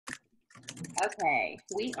Okay,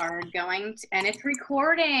 we are going to, and it's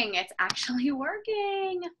recording. It's actually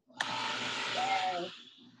working. Yay.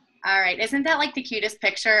 All right, isn't that like the cutest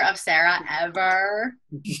picture of Sarah ever?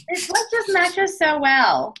 It's like just matches so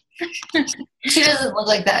well. She doesn't look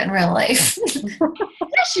like that in real life.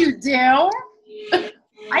 Yes, you do.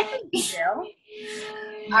 I think you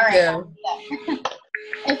do. All right. Yeah.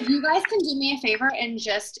 If you guys can do me a favor and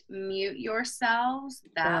just mute yourselves,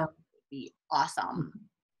 that would be awesome.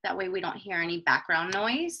 That way we don't hear any background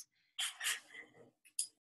noise.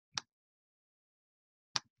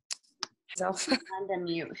 So. And to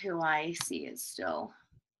mute who I see is still.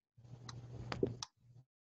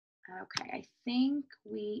 Okay, I think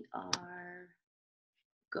we are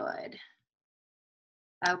good.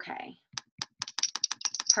 Okay.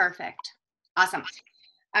 Perfect. Awesome.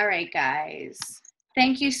 All right, guys.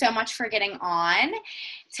 Thank you so much for getting on.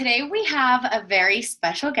 Today we have a very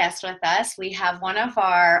special guest with us. We have one of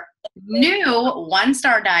our new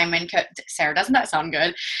one-star diamond Sarah, doesn't that sound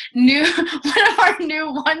good? One of our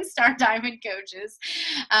new one-star diamond coaches,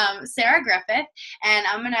 Sarah Griffith, and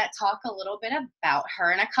I'm going to talk a little bit about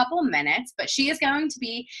her in a couple minutes, but she is going to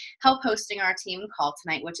be help hosting our team call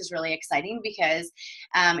tonight, which is really exciting because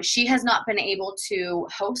she has not been able to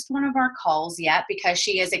host one of our calls yet because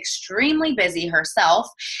she is extremely busy herself,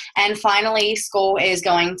 and finally school is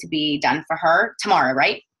going to be done for her tomorrow,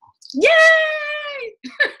 right? Yay!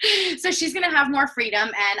 So she's going to have more freedom,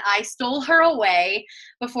 and I stole her away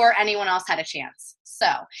before anyone else had a chance. So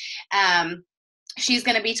she's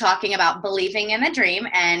going to be talking about believing in the dream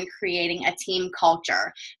and creating a team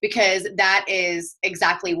culture, because that is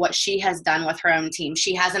exactly what she has done with her own team.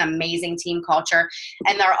 She has an amazing team culture,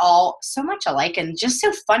 and they're all so much alike and just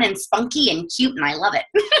so fun and spunky and cute, and I love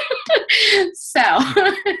it. So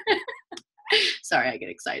sorry, I get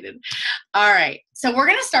excited. All right. So we're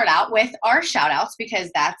going to start out with our shout outs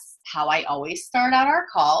because that's how I always start out our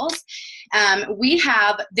calls. We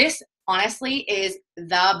have this, honestly, is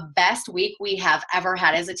the best week we have ever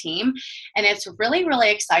had as a team. And it's really,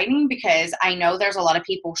 really exciting because I know there's a lot of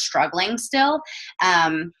people struggling still.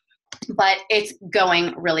 But it's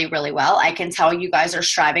going really, really well. I can tell you guys are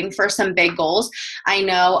striving for some big goals. I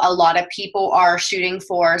know a lot of people are shooting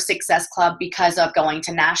for Success Club because of going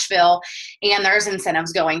to Nashville, and there's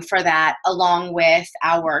incentives going for that, along with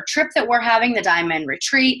our trip that we're having, the Diamond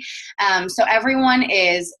Retreat. So everyone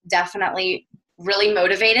is definitely really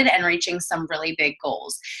motivated and reaching some really big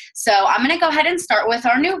goals. So I'm going to go ahead and start with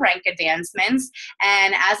our new rank advancements.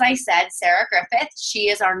 And as I said, Sarah Griffith, she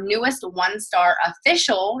is our newest one-star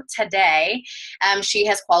official today. She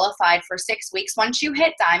has qualified for 6 weeks. Once you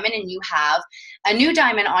hit diamond and you have a new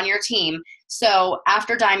diamond on your team, so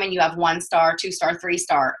after diamond, you have 1-star, 2-star,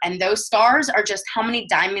 3-star, and those stars are just how many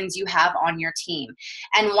diamonds you have on your team.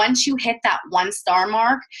 And once you hit that 1-star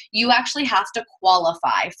mark, you actually have to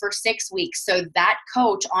qualify for 6 weeks. So that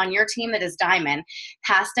coach on your team that is diamond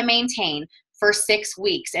has to maintain for 6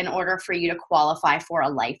 weeks in order for you to qualify for a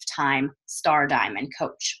lifetime star diamond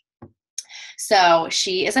coach. So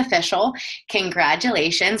she is official.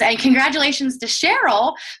 Congratulations. And congratulations to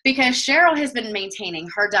Cheryl, because Cheryl has been maintaining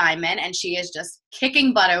her diamond and she is just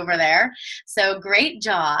kicking butt over there. So great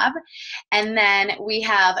job. And then we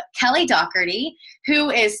have Kelly Doherty,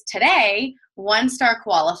 who is today 1-star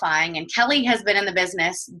qualifying, and Kelly has been in the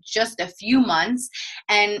business just a few months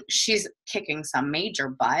and she's kicking some major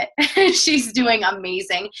butt. She's doing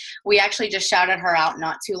amazing. We actually just shouted her out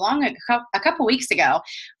not too long a couple weeks ago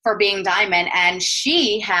for being diamond, and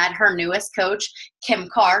she had her newest coach, Kim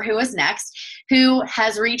Carr, who is next, who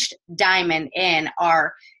has reached diamond in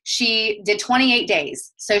she did 28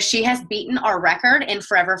 days. So she has beaten our record in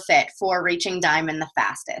Forever Fit for reaching diamond the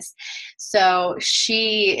fastest. So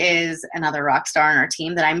she is another rock star on our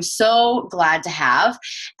team that I'm so glad to have.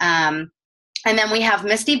 And then we have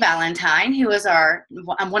Misty Valentine, who is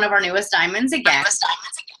one of our newest diamonds again.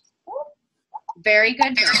 Very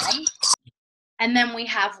good job. And then we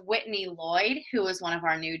have Whitney Lloyd, who is one of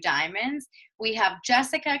our new diamonds. We have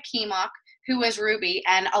Jessica Kemock, who is Ruby.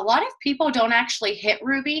 And a lot of people don't actually hit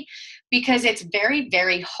Ruby because it's very,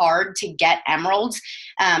 very hard to get emeralds.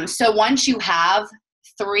 So once you have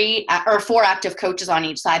 3 or 4 active coaches on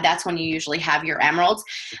each side, that's when you usually have your emeralds.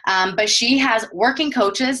 But she has working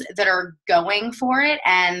coaches that are going for it,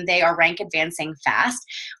 and they are rank advancing fast,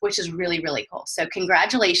 which is really, really cool. So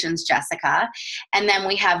congratulations, Jessica. And then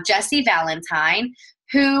we have Jesse Valentine,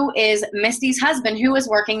 who is Misty's husband, who is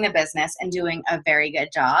working the business and doing a very good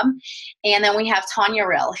job. And then we have Tanya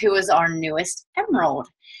Rill, who is our newest emerald.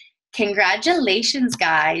 Congratulations,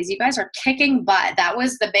 guys. You guys are kicking butt. That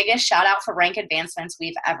was the biggest shout out for rank advancements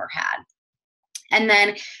we've ever had. And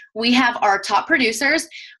then we have our top producers,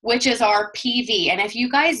 which is our PV. And if you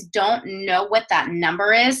guys don't know what that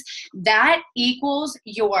number is, that equals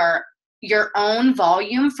your own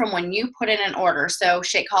volume from when you put in an order. So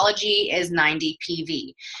Shakeology is 90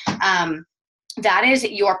 PV. That is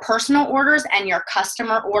your personal orders and your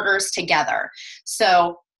customer orders together.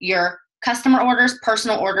 So your customer orders,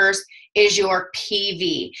 personal orders is your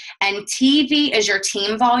PV, and TV is your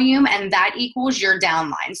team volume, and that equals your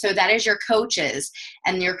downline. So that is your coaches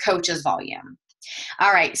and your coaches volume.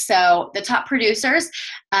 All right, so the top producers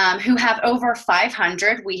who have over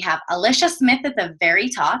 500, we have Alicia Smith at the very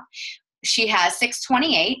top. She has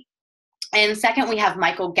 628. And second, we have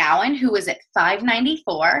Michael Gowan, who is at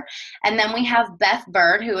 594. And then we have Beth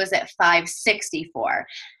Bird, who is at 564.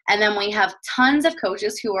 And then we have tons of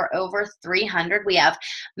coaches who are over 300. We have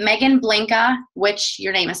Megan Blinka, which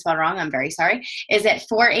your name is spelled wrong, I'm very sorry, is at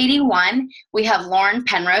 481. We have Lauren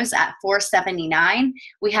Penrose at 479.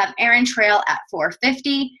 We have Erin Trail at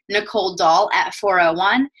 450. Nicole Dahl at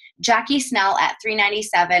 401. Jackie Snell at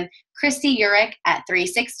 397. Christy Urich at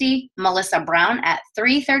 360, Melissa Brown at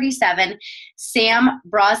 337, Sam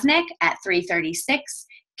Brosnick at 336,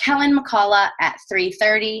 Kellen McCullough at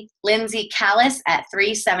 330, Lindsay Callis at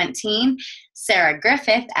 317, Sarah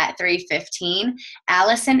Griffith at 315,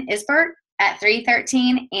 Allison Isbert at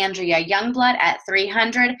 313, Andrea Youngblood at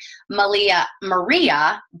 300,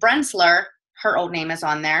 Maria Brensler, her old name is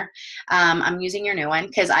on there. I'm using your new one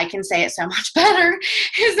because I can say it so much better,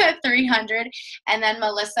 is at 300. And then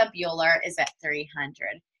Melissa Bueller is at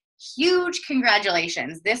 300. Huge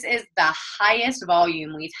congratulations. This is the highest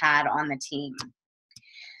volume we've had on the team.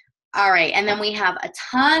 All right, and then we have a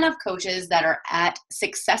ton of coaches that are at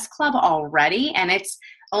Success Club already, and it's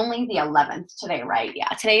only the 11th today, right? Yeah,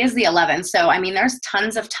 today is the 11th. So, I mean, there's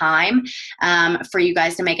tons of time for you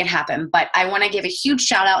guys to make it happen. But I want to give a huge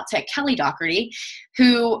shout out to Kelly Doherty,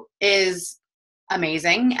 who is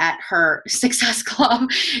amazing at her Success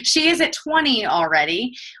Club. She is at 20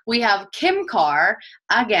 already. We have Kim Carr,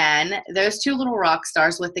 again, those two little rock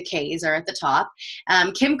stars with the K's are at the top.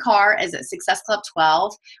 Kim Carr is at Success Club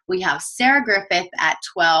 12. We have Sarah Griffith at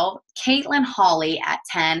 12, Caitlin Hawley at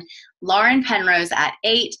 10, Lauren Penrose at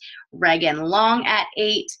 8, Reagan Long at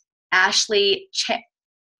 8, Ashley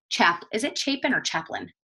is it Chapin or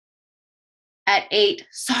Chaplin? At 8,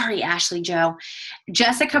 sorry, Ashley Joe.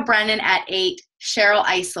 Jessica Brennan at 8, Cheryl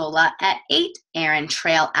Isola at 8, Erin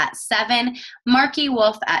Trail at 7, Marky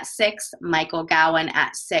Wolf at 6, Michael Gowan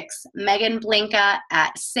at 6, Megan Blinka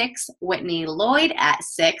at 6, Whitney Lloyd at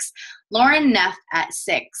 6, Lauren Neff at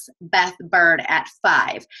 6, Beth Bird at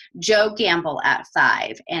 5, Joe Gamble at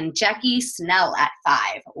 5, and Jackie Snell at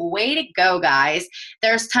 5. Way to go, guys.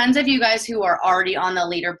 There's tons of you guys who are already on the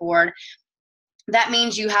leaderboard. That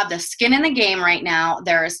means you have the skin in the game right now.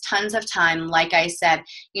 There is tons of time. Like I said,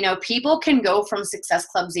 you know, people can go from Success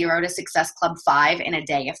Club 0 to Success Club 5 in a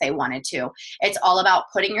day if they wanted to. It's all about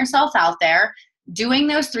putting yourself out there, doing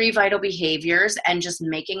those 3 vital behaviors and just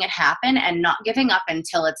making it happen and not giving up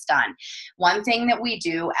until it's done. One thing that we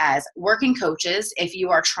do as working coaches, if you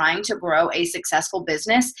are trying to grow a successful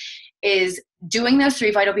business, is doing those 3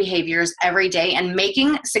 vital behaviors every day and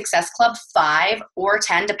making Success Club 5 or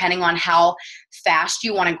 10, depending on how fast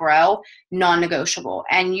you want to grow, non-negotiable.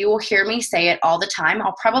 And you will hear me say it all the time.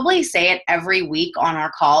 I'll probably say it every week on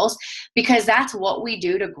our calls because that's what we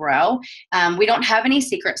do to grow. We don't have any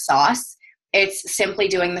secret sauce. It's simply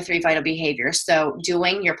doing the 3 vital behaviors. So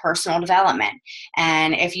doing your personal development.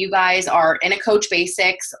 And if you guys are in a Coach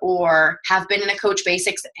Basics or have been in a Coach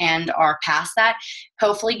Basics and are past that,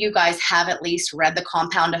 hopefully you guys have at least read The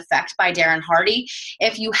Compound Effect by Darren Hardy.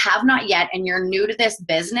 If you have not yet and you're new to this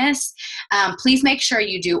business, please make sure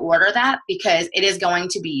you do order that because it is going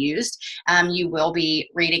to be used. You will be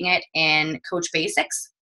reading it in Coach Basics,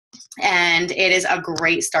 and it is a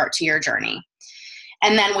great start to your journey.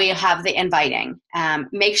 And then we have the inviting.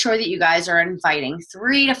 Make sure that you guys are inviting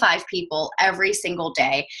 3 to 5 people every single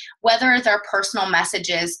day, whether they're personal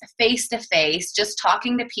messages, face-to-face, just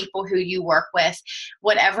talking to people who you work with,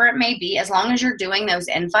 whatever it may be, as long as you're doing those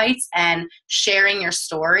invites and sharing your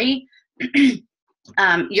story,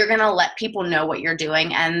 you're going to let people know what you're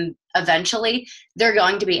doing, and eventually they're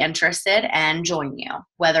going to be interested and join you,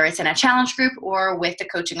 whether it's in a challenge group or with the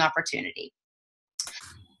coaching opportunity.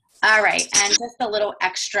 All right, and just a little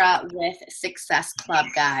extra with Success Club,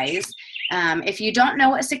 guys. If you don't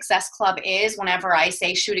know what Success Club is, whenever I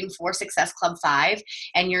say shooting for Success Club 5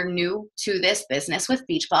 and you're new to this business with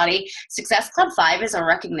Beachbody, Success Club 5 is a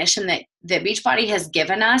recognition that Beachbody has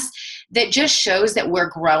given us that just shows that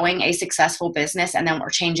we're growing a successful business and then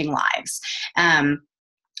we're changing lives.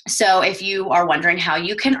 So if you are wondering how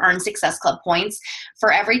you can earn Success Club points,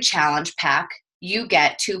 for every challenge pack, you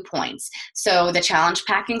get 2 points. So the challenge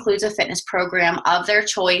pack includes a fitness program of their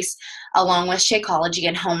choice, along with Shakeology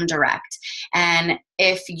and Home Direct. And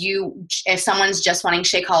if someone's just wanting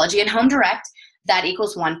Shakeology and Home Direct, that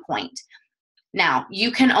equals 1 point. Now,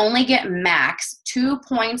 you can only get max 2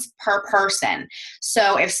 points per person.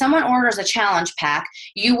 So if someone orders a challenge pack,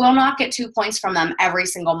 you will not get 2 points from them every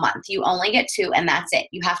single month. You only get 2, and that's it.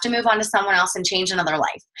 You have to move on to someone else and change another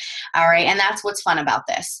life. All right, and that's what's fun about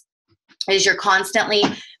this, is you're constantly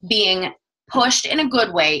being pushed in a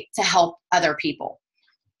good way to help other people.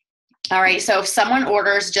 All right, so if someone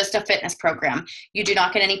orders just a fitness program, you do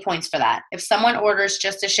not get any points for that. If someone orders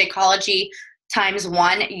just a Shakeology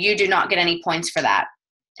 ×1, you do not get any points for that.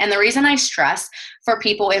 And the reason I stress for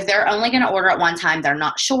people, if they're only going to order at one time, they're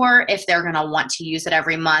not sure if they're going to want to use it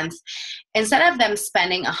every month, instead of them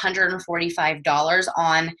spending $145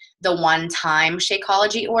 on the one-time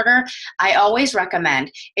Shakeology order, I always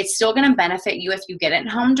recommend, it's still going to benefit you if you get it in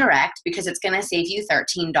Home Direct, because it's going to save you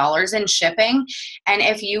 $13 in shipping. And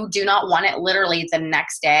if you do not want it literally the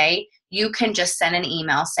next day, you can just send an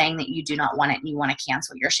email saying that you do not want it and you want to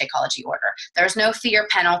cancel your Shakeology order. There's no fee or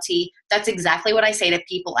penalty. That's exactly what I say to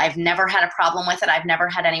people. I've never had a problem with it. I've never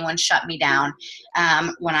had anyone shut me down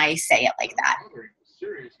when I say it like that.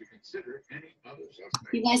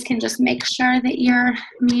 You guys can just make sure that you're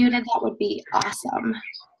muted. That would be awesome.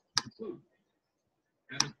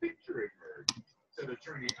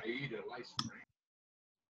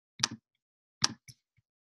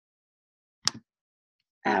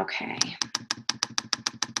 Okay.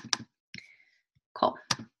 Cool.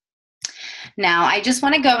 Now, I just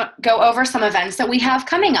want to go over some events that we have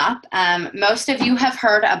coming up. Most of you have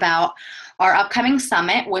heard about our upcoming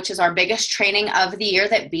summit, which is our biggest training of the year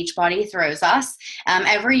that Beachbody throws us.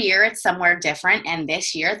 Every year it's somewhere different, and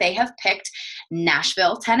this year they have picked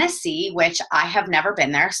Nashville, Tennessee, which I have never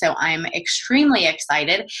been there, so I'm extremely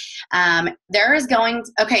excited. So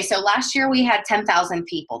last year we had 10,000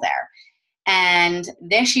 people there, and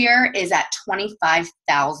this year is at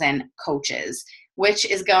 25,000 coaches, which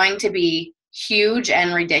is going to be huge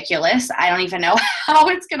and ridiculous. I don't even know how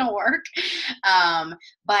it's going to work,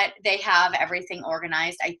 but they have everything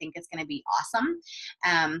organized. I think it's going to be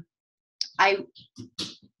awesome.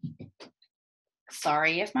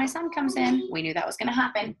 Sorry if my son comes in. We knew that was going to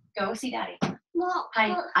happen. Go see Daddy. No.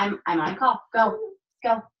 Hi, I'm on a call. Go,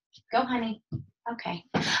 honey. Okay.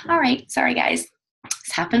 All right. Sorry, guys.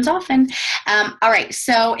 This happens often. All right.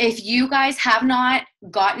 So if you guys have not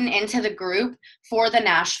gotten into the group for the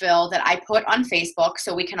Nashville that I put on Facebook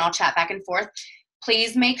so we can all chat back and forth,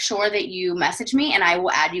 please make sure that you message me and I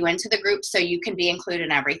will add you into the group so you can be included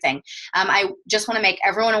in everything. I just want to make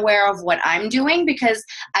everyone aware of what I'm doing because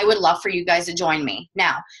I would love for you guys to join me.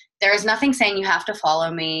 Now, there is nothing saying you have to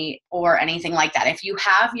follow me or anything like that. If you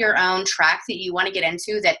have your own track that you want to get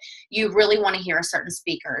into, that you really want to hear a certain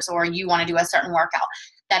speakers or you want to do a certain workout,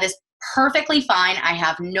 that is perfectly fine. I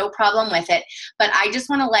have no problem with it, but I just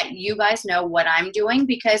want to let you guys know what I'm doing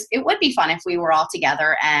because it would be fun if we were all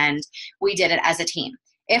together and we did it as a team.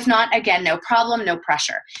 If not, again, no problem, no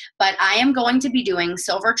pressure. But I am going to be doing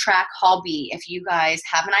Silver Track Hall B. If you guys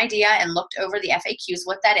have an idea and looked over the FAQs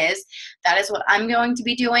what that is what I'm going to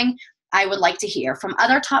be doing. I would like to hear from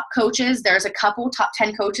other top coaches. There's a couple top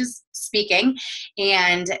 10 coaches speaking,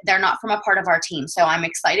 and they're not from a part of our team. So I'm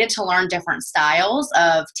excited to learn different styles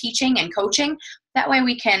of teaching and coaching. That way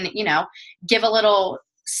we can, give a little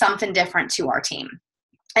something different to our team.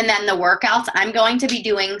 And then the workouts, I'm going to be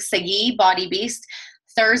doing Sagi Body Beast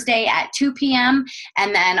Thursday at 2 p.m.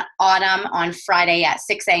 and then Autumn on Friday at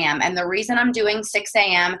 6 a.m. And the reason I'm doing 6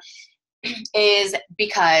 a.m. is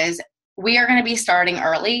because we are going to be starting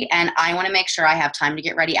early and I want to make sure I have time to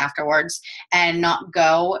get ready afterwards and not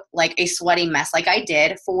go like a sweaty mess like I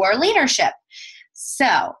did for leadership.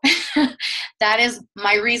 So that is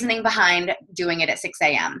my reasoning behind doing it at 6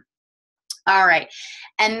 a.m. All right.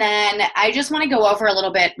 And then I just want to go over a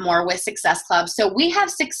little bit more with Success Club. So we have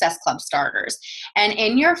Success Club starters. And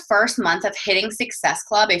in your first month of hitting Success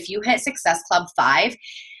Club, if you hit Success Club 5,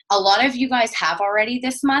 a lot of you guys have already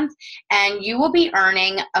this month, and you will be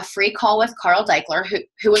earning a free call with Carl Deichler,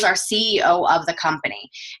 who is our CEO of the company.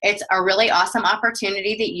 It's a really awesome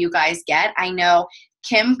opportunity that you guys get. I know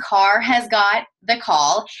Kim Carr has got the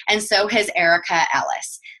call, and so has Erica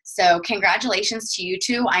Ellis. So congratulations to you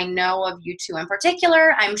two. I know of you two in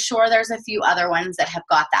particular. I'm sure there's a few other ones that have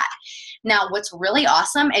got that. Now, what's really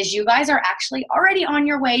awesome is you guys are actually already on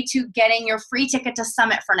your way to getting your free ticket to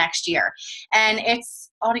Summit for next year. And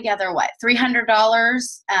it's altogether, what,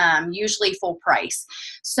 $300, usually full price.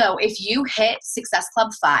 So if you hit Success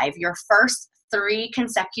Club 5, your first 3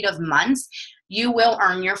 consecutive months, you will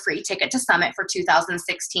earn your free ticket to Summit for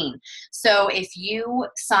 2016. So if you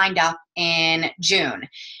signed up in June,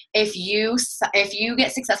 if you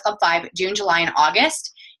get Success Club 5, June, July, and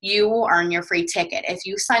August, you will earn your free ticket. If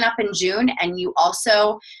you sign up in June and you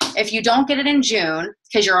also, if you don't get it in June,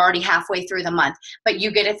 because you're already halfway through the month, but you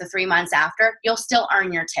get it the 3 months after, you'll still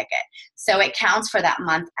earn your ticket. So it counts for that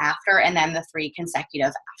month after and then the 3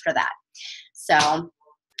 consecutive after that. So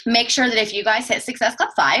make sure that if you guys hit Success Club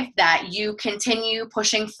 5, that you continue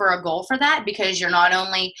pushing for a goal for that, because you're not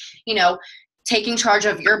only, taking charge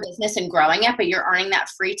of your business and growing it, but you're earning that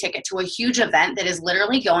free ticket to a huge event that is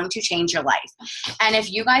literally going to change your life. And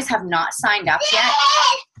if you guys have not signed up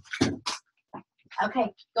yet,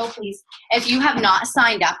 okay, go please. If you have not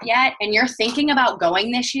signed up yet and you're thinking about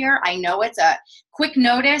going this year, I know it's a quick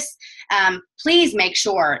notice. Please make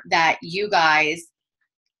sure that you guys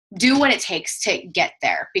do what it takes to get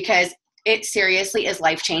there, because it seriously is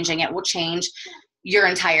life-changing. It will change your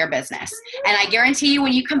entire business. And I guarantee you,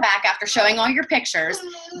 when you come back after showing all your pictures,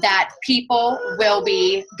 that people will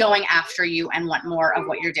be going after you and want more of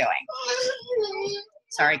what you're doing.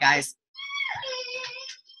 Sorry, guys.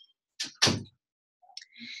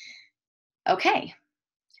 Okay,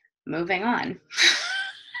 moving on.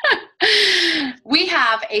 We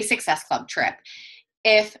have a Success Club trip.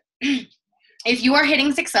 If you are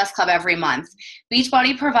hitting Success Club every month,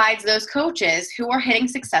 Beachbody provides those coaches who are hitting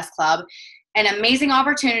Success Club an amazing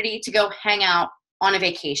opportunity to go hang out on a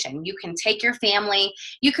vacation. You can take your family,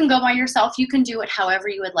 you can go by yourself, you can do it however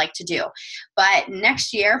you would like to do. But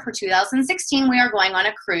next year, for 2016, we are going on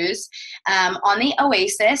a cruise on the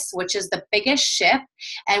Oasis, which is the biggest ship,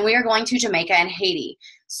 and we are going to Jamaica and Haiti.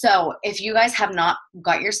 So if you guys have not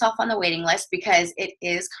got yourself on the waiting list, because it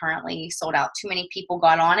is currently sold out, too many people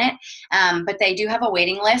got on it, but they do have a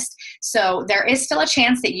waiting list. So there is still a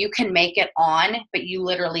chance that you can make it on, but you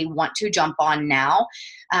literally want to jump on now.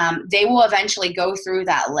 They will eventually go through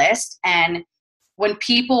that list, and when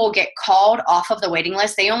people get called off of the waiting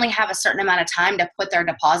list, they only have a certain amount of time to put their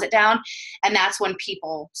deposit down, and that's when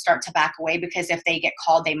people start to back away, because if they get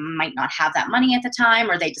called, they might not have that money at the time,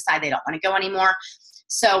 or they decide they don't want to go anymore.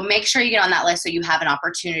 So make sure you get on that list so you have an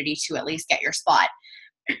opportunity to at least get your spot.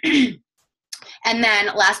 And then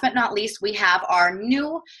last but not least, we have our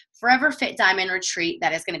new Forever Fit Diamond Retreat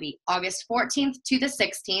that is going to be August 14th to the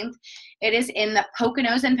 16th. It is in the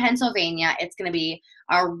Poconos in Pennsylvania. It's going to be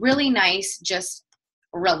a really nice, just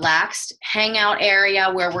relaxed hangout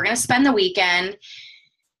area where we're going to spend the weekend.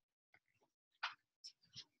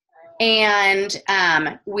 And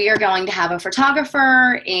we are going to have a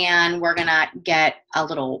photographer, and we're going to get a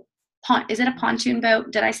little, is it a pontoon boat?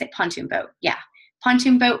 Did I say pontoon boat? Yeah,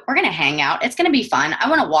 pontoon boat. We're going to hang out. It's going to be fun. I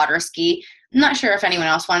want to water ski. I'm not sure if anyone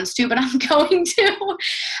else wants to, but I'm going to.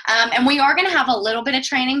 And we are going to have a little bit of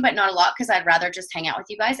training, but not a lot, because I'd rather just hang out with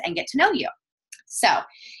you guys and get to know you. So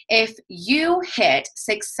if you hit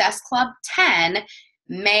Success Club 10,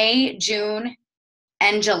 May, June,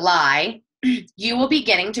 and July, you will be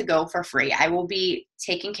getting to go for free. I will be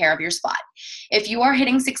taking care of your spot. If you are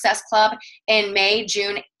hitting Success Club in May,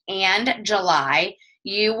 June, and July,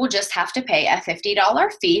 you will just have to pay a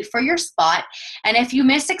 $50 fee for your spot. And if you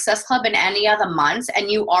miss Success Club in any of the months and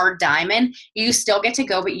you are Diamond, you still get to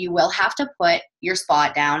go, but you will have to put your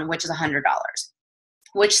spot down, which is $100,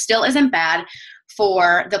 which still isn't bad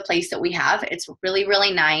for the place that we have. It's really,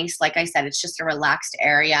 really nice. Like I said, it's just a relaxed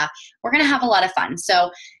area. We're going to have a lot of fun. So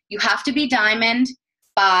you have to be Diamond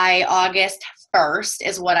by August 1st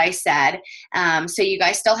is what I said. So you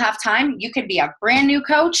guys still have time. You could be a brand new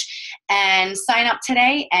coach and sign up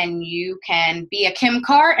today, and you can be a Kim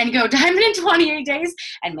Carr and go Diamond in 28 days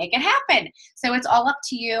and make it happen. So it's all up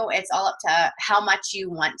to you. It's all up to how much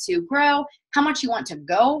you want to grow, how much you want to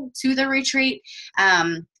go to the retreat.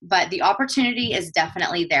 But the opportunity is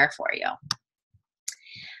definitely there for you.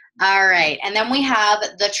 All right, and then we have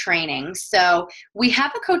the training. So we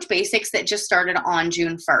have a Coach Basics that just started on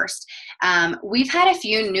June 1st. We've had a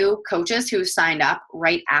few new coaches who signed up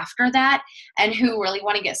right after that and who really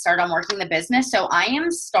want to get started on working the business. So I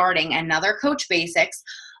am starting another Coach Basics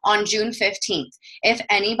on June 15th. If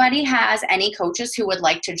anybody has any coaches who would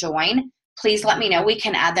like to join, please let me know. We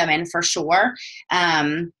can add them in for sure.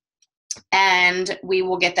 And we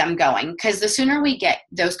will get them going, because the sooner we get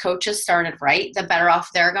those coaches started right, the better off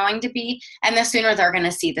they're going to be, and the sooner they're going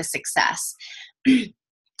to see the success.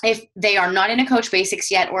 If they are not in a Coach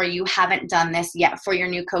Basics yet, or you haven't done this yet for your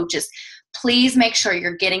new coaches, please make sure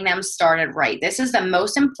you're getting them started right. This is the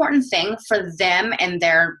most important thing for them and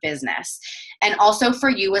their business. And also for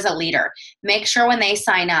you as a leader. Make sure when they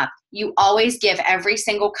sign up, you always give every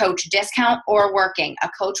single coach discount or working a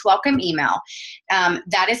coach welcome email.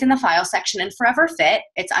 That is in the file section in Forever Fit.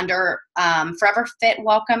 It's under Forever Fit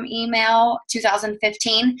welcome email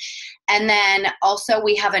 2015. And then also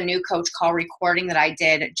we have a new coach call recording that I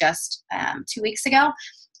did just 2 weeks ago.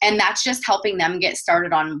 And that's just helping them get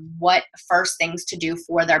started on what first things to do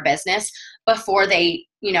for their business before they,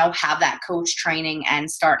 have that coach training and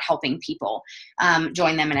start helping people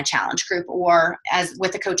join them in a challenge group or as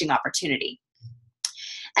with a coaching opportunity.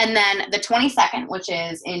 And then the 22nd, which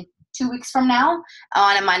is in 2 weeks from now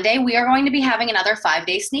on a Monday, we are going to be having another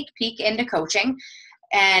 5-day sneak peek into coaching.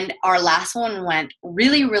 And our last one went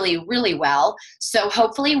really, really, really well. So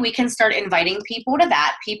hopefully we can start inviting people to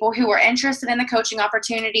that, people who are interested in the coaching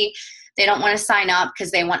opportunity. They don't want to sign up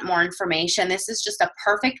because they want more information. This is just a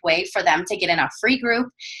perfect way for them to get in a free group,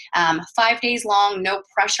 5 days long, no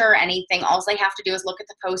pressure, anything. All they have to do is look at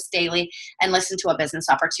the posts daily and listen to a business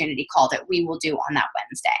opportunity call that we will do on that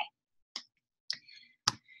Wednesday.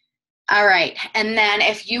 All right. And then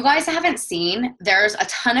if you guys haven't seen, there's a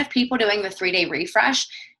ton of people doing the 3-day refresh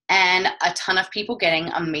and a ton of people getting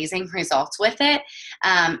amazing results with it.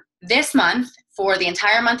 This month, for the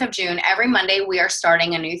entire month of June, every Monday, we are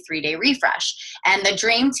starting a new 3-day refresh. And the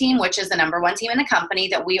Dream Team, which is the #1 team in the company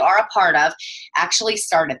that we are a part of, actually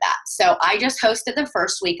started that. So I just hosted the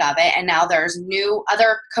first week of it, and now there's new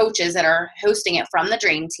other coaches that are hosting it from the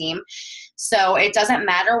Dream Team. So it doesn't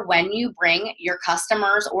matter when you bring your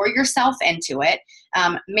customers or yourself into it.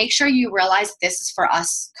 Make sure you realize this is for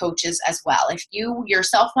us coaches as well. If you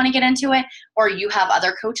yourself want to get into it or you have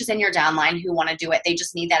other coaches in your downline who want to do it, they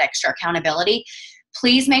just need that extra accountability,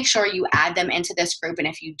 please make sure you add them into this group. And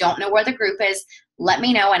if you don't know where the group is, let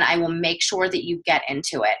me know and I will make sure that you get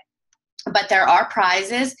into it. But there are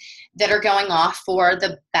prizes that are going off for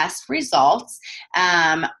the best results.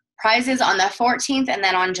 Prizes on the 14th and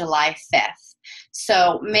then on July 5th.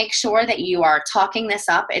 So make sure that you are talking this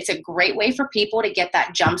up. It's a great way for people to get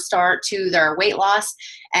that jump start to their weight loss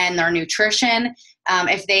and their nutrition.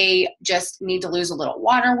 If they just need to lose a little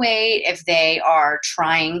water weight, if they are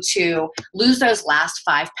trying to lose those last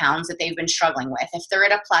 5 pounds that they've been struggling with, if they're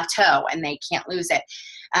at a plateau and they can't lose it,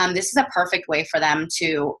 this is a perfect way for them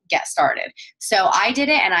to get started. So I did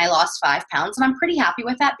it and I lost 5 pounds and I'm pretty happy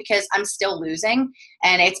with that because I'm still losing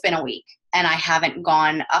and it's been a week and I haven't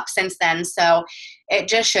gone up since then. So it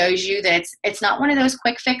just shows you that it's not one of those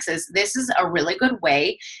quick fixes. This is a really good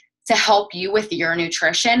way to help you with your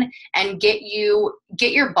nutrition and get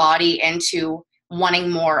your body into wanting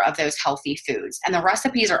more of those healthy foods. And the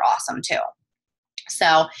recipes are awesome too.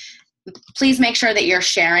 So please make sure that you're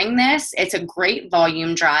sharing this. It's a great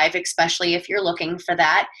volume drive, especially if you're looking for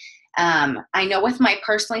that. I know with my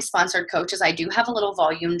personally sponsored coaches, I do have a little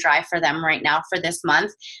volume drive for them right now for this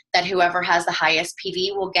month that whoever has the highest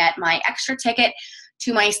PV will get my extra ticket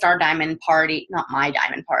to my Star Diamond party, not my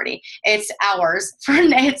diamond party. It's ours for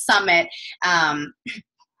Knit Summit.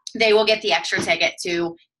 They will get the extra ticket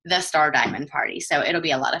to the Star Diamond party. So it'll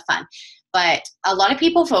be a lot of fun. But a lot of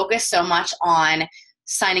people focus so much on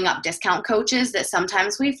signing up discount coaches that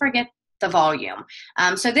sometimes we forget the volume.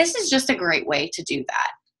 So this is just a great way to do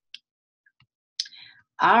that.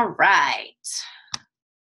 All right.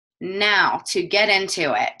 Now to get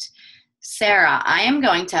into it. Sarah, I am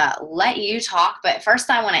going to let you talk, but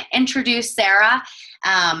first I want to introduce Sarah.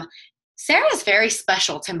 Sarah is very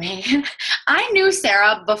special to me. I knew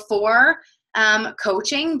Sarah before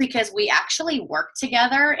coaching because we actually worked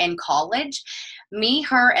together in college. Me,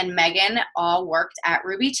 her, and Megan all worked at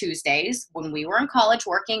Ruby Tuesdays when we were in college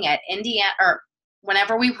working at Indiana, or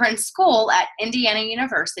whenever we were in school at Indiana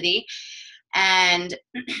University. And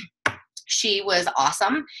she was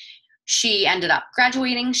awesome. She ended up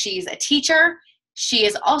graduating. She's a teacher. She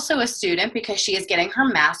is also a student because she is getting her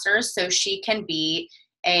master's so she can be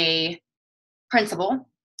a principal.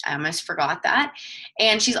 I almost forgot that.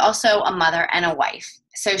 And she's also a mother and a wife.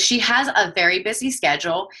 So she has a very busy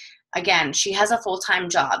schedule. Again, she has a full-time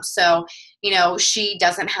job. So, she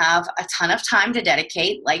doesn't have a ton of time to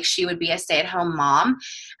dedicate like she would be a stay-at-home mom.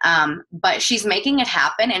 But she's making it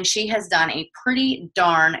happen, and she has done a pretty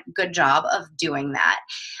darn good job of doing that.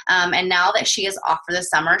 And now that she is off for the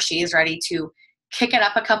summer, she is ready to kick it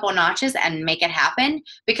up a couple notches and make it happen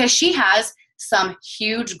because she has some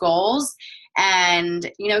huge goals. And,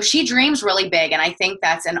 she dreams really big. And I think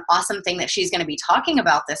that's an awesome thing that she's going to be talking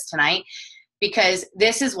about this tonight because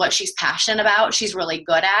this is what she's passionate about. She's really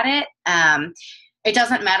good at it. It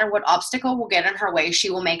doesn't matter what obstacle will get in her way.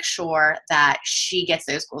 She will make sure that she gets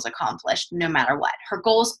those goals accomplished no matter what. Her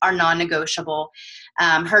goals are non-negotiable.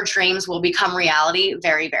 Her dreams will become reality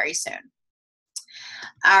very, very soon.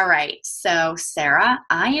 All right. So Sarah,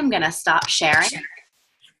 I am going to stop sharing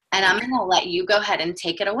and I'm going to let you go ahead and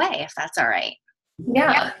take it away if that's all right.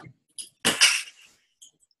 Yeah.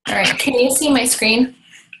 All right. Can you see my screen?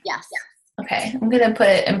 Yes. Okay. I'm going to put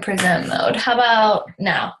it in present mode. How about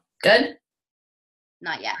now? Good?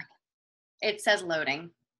 Not yet. It says loading.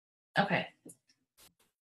 Okay.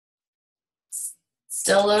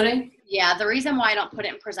 Still loading? Yeah, the reason why I don't put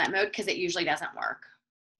it in present mode because it usually doesn't work.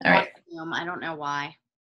 All right. I don't know why.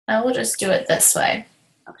 I will just do it this way.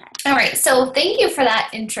 Okay. All right. So thank you for that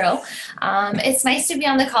intro. It's nice to be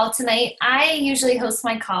on the call tonight. I usually host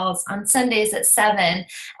my calls on Sundays at 7.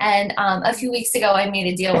 And a few weeks ago, I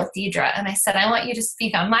made a deal with Deidra. And I said, I want you to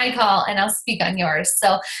speak on my call and I'll speak on yours.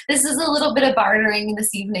 So this is a little bit of bartering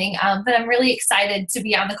this evening. But I'm really excited to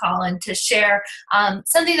be on the call and to share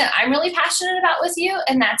something that I'm really passionate about with you.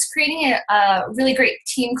 And that's creating a really great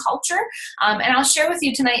team culture. And I'll share with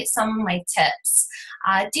you tonight some of my tips.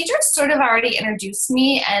 Deidra sort of already introduced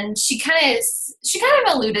me, and she kind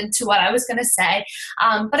of alluded to what I was going to say.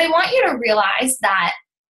 But I want you to realize that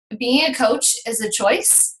being a coach is a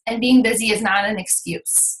choice, and being busy is not an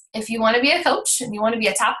excuse. If you want to be a coach and you want to be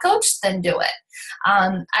a top coach, then do it.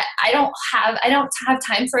 I don't have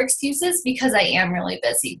time for excuses because I am really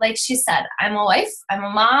busy. Like she said, I'm a wife, I'm a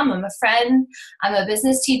mom, I'm a friend, I'm a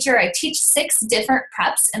business teacher. I teach 6 different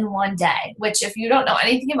preps in one day, which if you don't know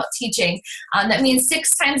anything about teaching, that means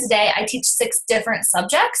 6 times a day I teach 6 different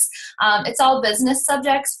subjects. It's all business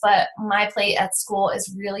subjects, but my plate at school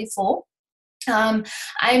is really full.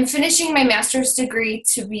 I'm finishing my master's degree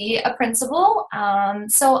to be a principal,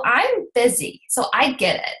 so I'm busy, so I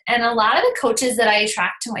get it. And a lot of the coaches that I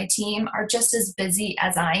attract to my team are just as busy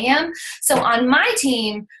as I am. So on my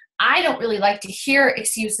team, I don't really like to hear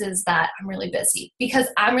excuses that I'm really busy because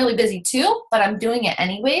I'm really busy too, but I'm doing it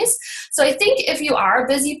anyways. So I think if you are a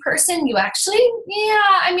busy person, you actually,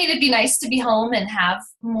 it'd be nice to be home and have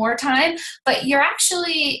more time, but you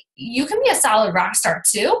can be a solid rock star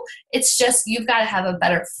too. It's just, you've got to have a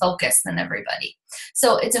better focus than everybody.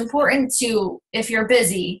 So it's important to, if you're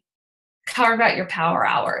busy, carve out your power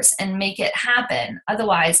hours and make it happen.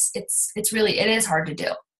 Otherwise it is hard to do.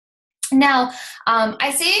 Now,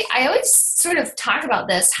 I always sort of talk about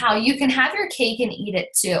this, how you can have your cake and eat it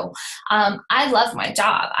too. I love my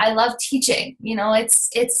job. I love teaching.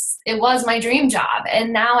 It was my dream job,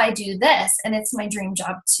 and now I do this, and it's my dream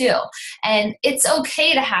job too. And it's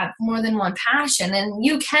okay to have more than one passion, and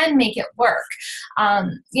you can make it work.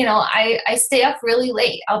 I stay up really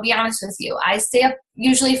late. I'll be honest with you. I stay up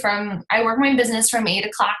I work my business from 8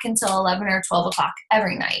 o'clock until 11 or 12 o'clock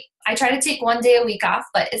every night. I try to take one day a week off,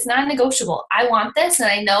 but it's not negotiable. I want this, and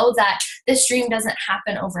I know that this dream doesn't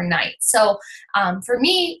happen overnight. So for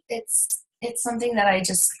me, it's something that I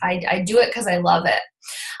do it because I love it.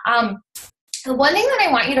 The one thing that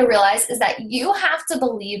I want you to realize is that you have to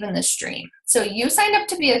believe in this dream. So you signed up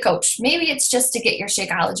to be a coach. Maybe it's just to get your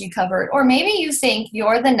Shakeology covered, or maybe you think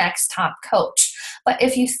you're the next top coach. But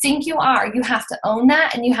if you think you are, you have to own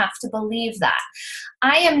that and you have to believe that.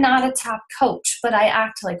 I am not a top coach, but I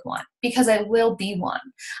act like one because I will be one.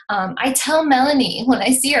 I tell Melanie when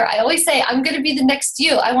I see her, I always say, I'm going to be the next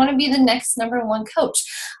you. I want to be the next #1 coach.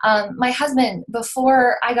 My husband,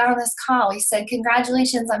 before I got on this call, he said,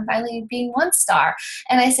 congratulations on finally being 1 star.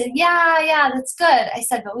 And I said, yeah, that's good. I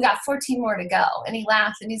said, but we got 14 more to go. And he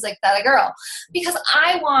laughed and he's like, that a girl. Because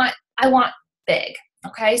I want big.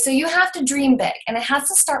 Okay, so you have to dream big, and it has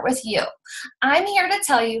to start with you. I'm here to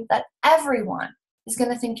tell you that everyone is going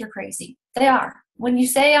to think you're crazy. They are. When you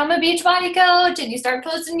say, I'm a Beachbody coach, and you start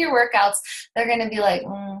posting your workouts, they're going to be like,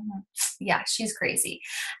 yeah, she's crazy.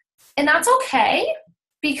 And that's okay,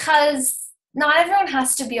 because not everyone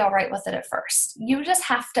has to be all right with it at first. You just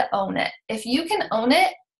have to own it. If you can own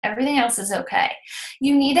it, everything else is okay.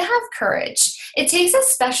 You need to have courage. It takes a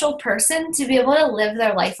special person to be able to live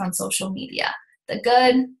their life on social media. The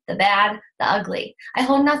good, the bad, the ugly. I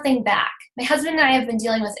hold nothing back. My husband and I have been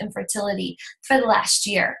dealing with infertility for the last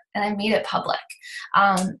year, and I made it public.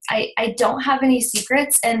 I don't have any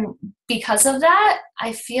secrets, and because of that,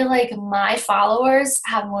 I feel like my followers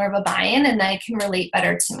have more of a buy-in, and they can relate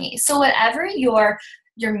better to me. So whatever your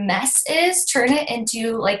mess is, turn it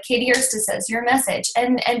into, like Katie Ersta says, your message,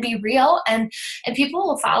 and be real, and people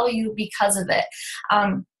will follow you because of it.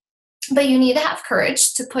 But you need to have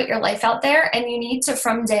courage to put your life out there, and you need to,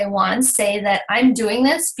 from day one, say that I'm doing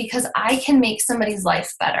this because I can make somebody's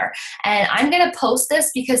life better. And I'm going to post this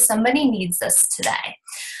because somebody needs this today.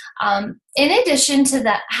 In addition to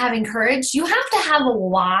that, having courage, you have to have a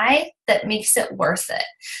why that makes it worth it.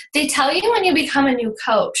 They tell you when you become a new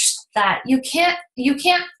coach that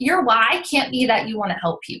your why can't be that you want to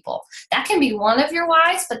help people. That can be one of your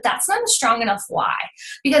whys, but that's not a strong enough why,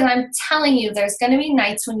 because I'm telling you, there's going to be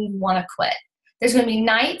nights when you want to quit. There's going to be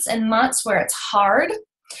nights and months where it's hard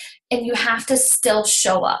and you have to still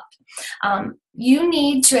show up. You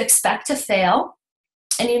need to expect to fail,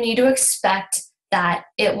 and you need to expect that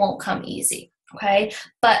it won't come easy, okay?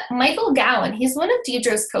 But Michael Gowan, he's one of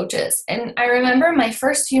Deidra's coaches, and I remember my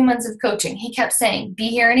first few months of coaching, he kept saying, be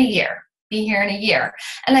here in a year, be here in a year.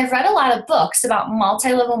 And I've read a lot of books about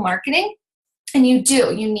multi-level marketing, and you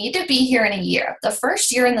need to be here in a year. The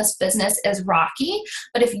first year in this business is rocky,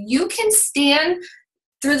 but if you can stand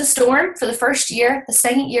through the storm for the first year, the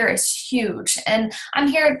second year is huge. And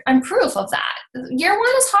I'm proof of that. Year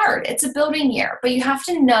one is hard. It's a building year, but you have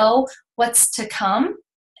to know what's to come,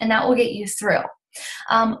 and that will get you through.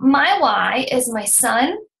 My why is my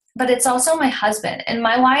son, but it's also my husband. And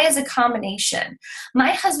my why is a combination.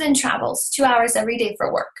 My husband travels 2 hours every day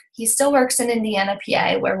for work. He still works in Indiana,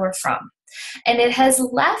 PA, where we're from. And it has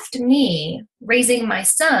left me raising my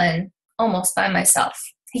son almost by myself.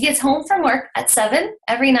 He gets home from work at 7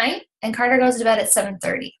 every night, and Carter goes to bed at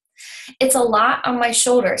 7:30. It's a lot on my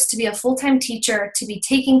shoulders to be a full-time teacher, to be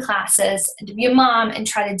taking classes, and to be a mom and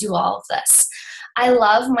try to do all of this. I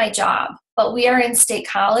love my job, but we are in state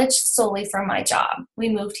college solely for my job. We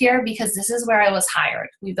moved here because this is where I was hired.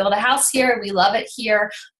 We built a house here. We love it here,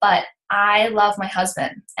 but I love my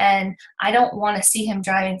husband, and I don't want to see him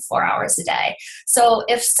driving 4 hours a day. So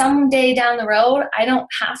if someday down the road I don't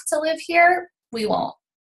have to live here, we won't.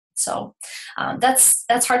 So that's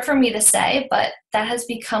hard for me to say, but that has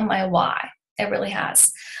become my why. It really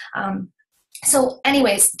has. So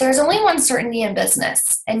anyways, there's only one certainty in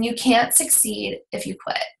business, and you can't succeed if you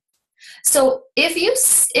quit. So if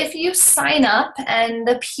you sign up and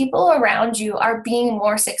the people around you are being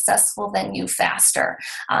more successful than you faster,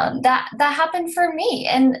 that happened for me,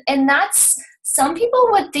 and that's, some people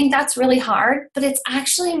would think that's really hard, but it's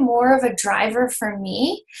actually more of a driver for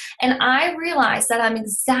me. And I realize that I'm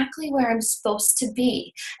exactly where I'm supposed to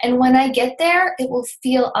be. And when I get there, it will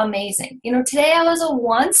feel amazing. Today I was a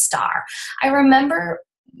 1-star. I remember,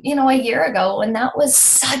 a year ago when that was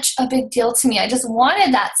such a big deal to me. I just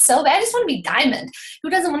wanted that so bad. I just want to be diamond. Who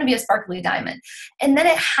doesn't want to be a sparkly diamond? And then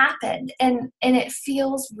it happened, and it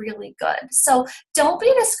feels really good. So don't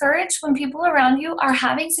be discouraged when people around you are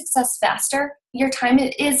having success faster. Your time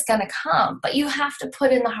is going to come, but you have to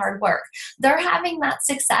put in the hard work. They're having that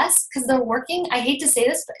success because they're working. I hate to say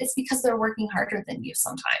this, but it's because they're working harder than you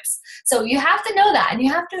sometimes. So you have to know that, and you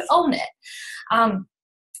have to own it.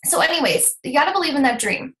 So anyways, you got to believe in that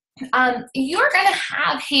dream. You're going to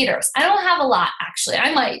have haters. I don't have a lot, actually.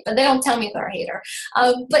 I might, but they don't tell me they're a hater.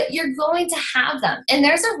 But you're going to have them. And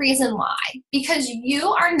there's a reason why. Because you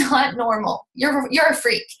are not normal. You're a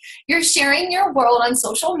freak. You're sharing your world on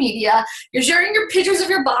social media. You're sharing your pictures of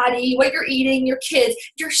your body, what you're eating, your kids.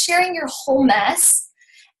 You're sharing your whole mess.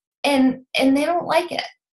 And they don't like it.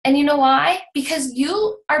 And you know why? Because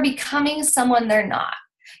you are becoming someone they're not.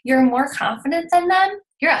 You're more confident than them.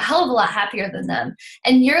 You're a hell of a lot happier than them,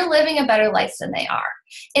 and you're living a better life than they are.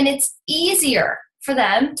 And it's easier for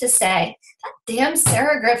them to say, that damn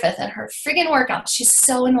Sarah Griffith and her friggin' workout, she's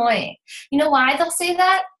so annoying. You know why they'll say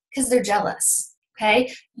that? Because they're jealous,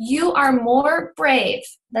 okay? You are more brave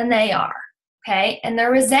than they are, okay? And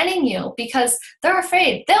they're resenting you because they're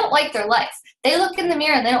afraid. They don't like their life. They look in the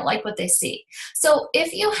mirror and they don't like what they see. So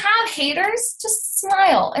if you have haters, just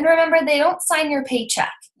smile. And remember, they don't sign your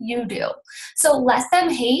paycheck. You do. So let them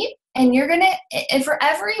hate, and and for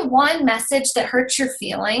every one message that hurts your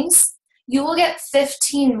feelings, you will get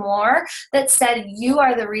 15 more that said, you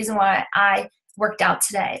are the reason why I worked out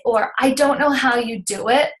today, or I don't know how you do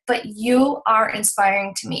it, but you are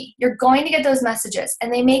inspiring to me. You're going to get those messages,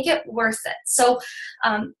 and they make it worth it. So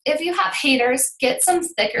if you have haters, get some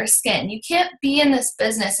thicker skin. You can't be in this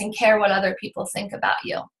business and care what other people think about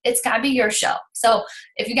you. It's got to be your show. So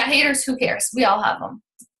if you got haters, who cares? We all have them.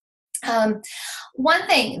 One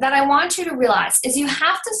thing that I want you to realize is you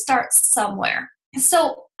have to start somewhere.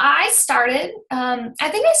 So I started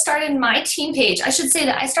my team page. I should say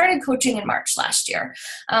that I started coaching in March last year.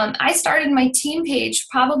 I started my team page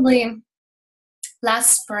probably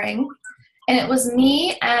last spring, and it was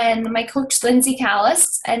me and my coach, Lindsay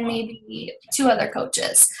Callis, and maybe 2 other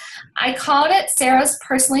coaches. I called it Sarah's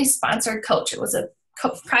Personally Sponsored Coach. It was a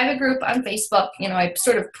private group on Facebook. I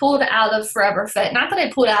sort of pulled out of Forever Fit. Not that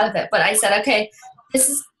I pulled out of it, but I said, okay, this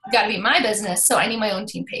has got to be my business, so I need my own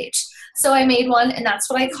team page. So I made one, and that's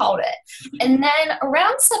what I called it. And then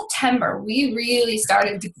around September, we really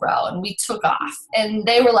started to grow, and we took off. And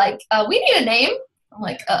they were like, we need a name. I'm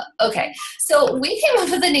like, okay. So we came up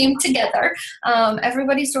with a name together.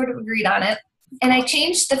 Everybody sort of agreed on it. And I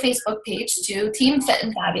changed the Facebook page to Team Fit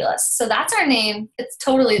and Fabulous. So that's our name. It's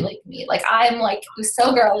totally like me. Like, I'm like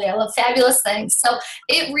so girly. I love fabulous things. So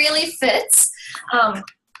it really fits.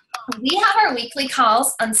 We have our weekly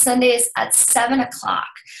calls on Sundays at 7 o'clock.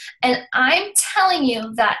 And I'm telling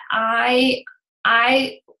you that I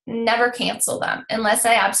never cancel them unless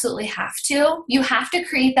I absolutely have to. You have to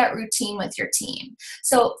create that routine with your team.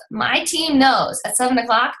 So my team knows at 7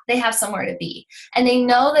 o'clock, they have somewhere to be. And they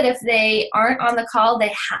know that if they aren't on the call,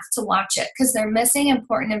 they have to watch it because they're missing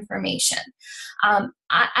important information.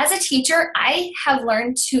 As a teacher, I have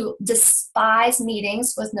learned to despise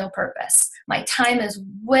meetings with no purpose. My time is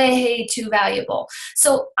way too valuable.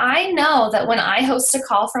 So I know that when I host a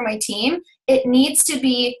call for my team, it needs to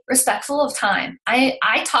be respectful of time.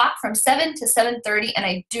 I talk from 7 to 7:30 and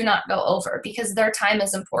I do not go over because their time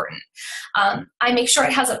is important. I make sure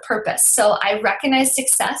it has a purpose. So I recognize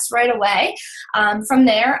success right away. From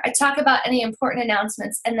there, I talk about any important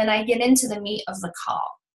announcements and then I get into the meat of the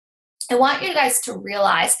call. I want you guys to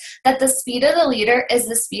realize that the speed of the leader is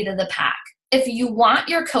the speed of the pack. If you want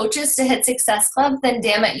your coaches to hit Success Club, then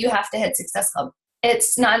damn it, you have to hit Success Club.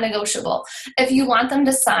 It's non-negotiable. If you want them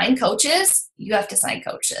to sign coaches, you have to sign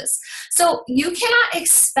coaches. So you cannot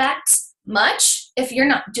expect much if you're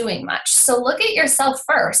not doing much. So look at yourself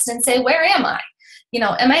first and say, where am I?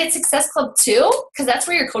 Am I at Success Club 2? Because that's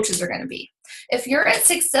where your coaches are going to be. If you're at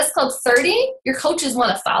Success Club 30, your coaches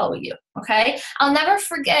want to follow you, okay? I'll never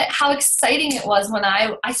forget how exciting it was when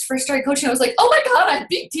I first started coaching. I was like, oh my God, I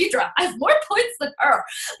beat Deidra. I have more points than her.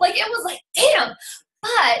 Like, it was like, damn.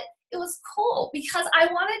 But it was cool because I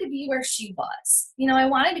wanted to be where she was. I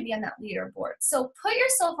wanted to be on that leaderboard. So put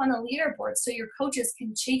yourself on the leaderboard so your coaches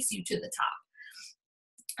can chase you to the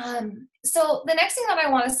top. So the next thing that I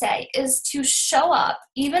want to say is to show up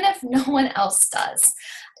even if no one else does.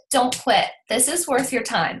 Don't quit. This is worth your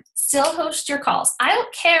time. Still host your calls. I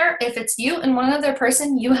don't care if it's you and one other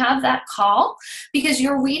person, you have that call because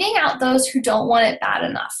you're weeding out those who don't want it bad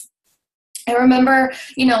enough. I remember,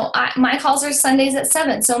 my calls are Sundays at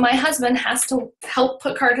 7, so my husband has to help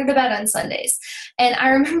put Carter to bed on Sundays. And I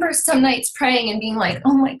remember some nights praying and being like,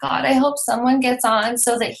 oh my God, I hope someone gets on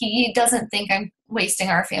so that he doesn't think I'm wasting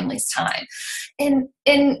our family's time. And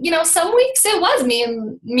some weeks it was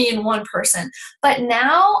me and one person, but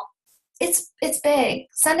now it's big.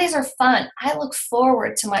 Sundays are fun. I look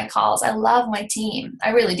forward to my calls. I love my team.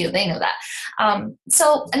 I really do. They know that.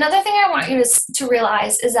 So another thing I want you to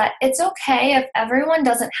realize is that it's okay if everyone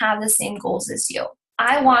doesn't have the same goals as you.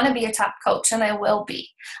 I want to be a top coach, and I will be.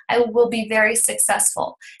 I will be very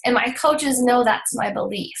successful. And my coaches know that's my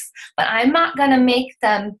belief. But I'm not going to make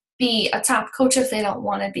them be a top coach if they don't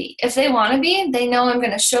want to be. If they want to be, they know I'm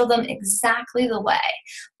going to show them exactly the way.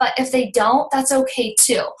 But if they don't, that's okay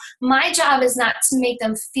too. My job is not to make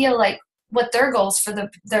them feel like what their goals for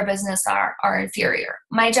their business are inferior.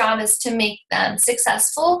 My job is to make them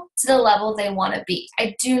successful to the level they want to be.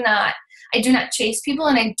 I do not chase people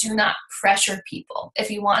and I do not pressure people.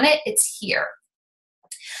 If you want it, it's here.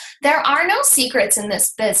 There are no secrets in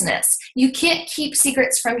this business. You can't keep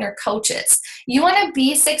secrets from your coaches. You want to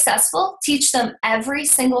be successful, teach them every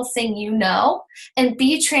single thing you know, and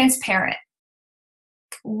be transparent.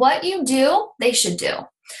 What you do, they should do.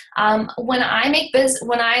 When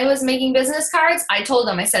I was making business cards, I told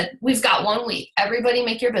them, I said, we've got 1 week. Everybody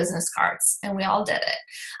make your business cards. And we all did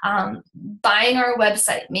it. Buying our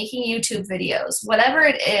website, making YouTube videos, whatever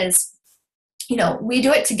it is, we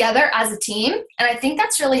do it together as a team. And I think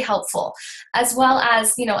that's really helpful, as well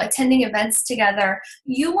as, attending events together.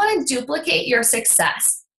 You want to duplicate your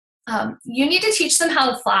success. You need to teach them how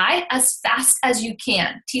to fly as fast as you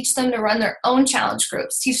can. Teach them to run their own challenge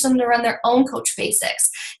groups. Teach them to run their own coach basics.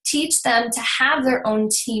 Teach them to have their own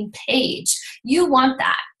team page. You want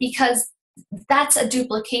that because that's a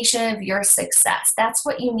duplication of your success. That's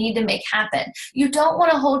what you need to make happen. You don't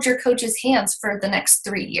want to hold your coach's hands for the next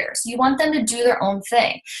 3 years. You want them to do their own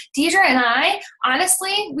thing. Deidra and I,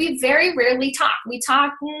 honestly, we very rarely talk. We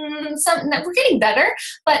talk we're getting better,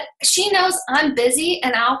 but she knows I'm busy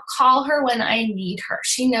and I'll call her when I need her.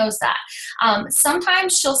 She knows that.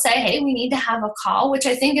 Sometimes she'll say, hey, we need to have a call, which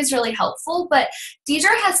I think is really helpful, but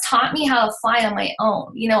Deidra has taught me how to fly on my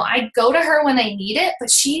own. I go to her when I need it, but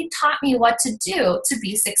she taught me what to do to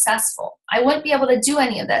be successful. I wouldn't be able to do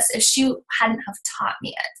any of this if she hadn't have taught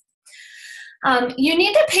me it. You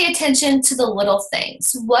need to pay attention to the little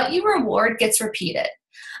things. What you reward gets repeated.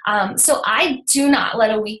 So I do not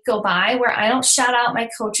let a week go by where I don't shout out my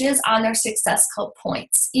coaches on their Success Club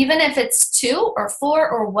points. Even if it's 2 or 4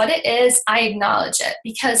 or what it is, I acknowledge it,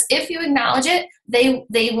 because if you acknowledge it, they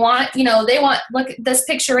want, look at this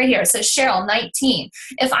picture right here. It says Cheryl, 19.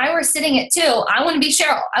 If I were sitting at 2, I want to be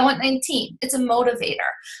Cheryl. I want 19. It's a motivator.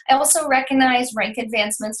 I also recognize rank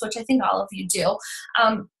advancements, which I think all of you do.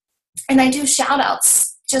 And I do shout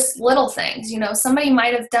outs, just little things. Somebody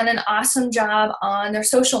might have done an awesome job on their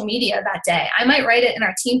social media that day. I might write it in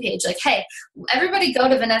our team page, like, hey, everybody go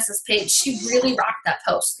to Vanessa's page. She really rocked that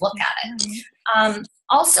post. Look at it.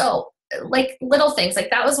 Also, like little things, like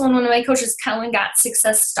that was when one of my coaches, Kellen, got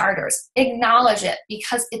success starters. Acknowledge it,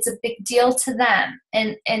 because it's a big deal to them,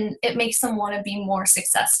 and it makes them want to be more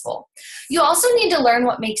successful. You also need to learn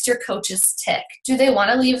what makes your coaches tick. Do they want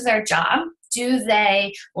to leave their job? Do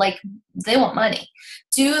they want money?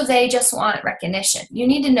 Do they just want recognition? You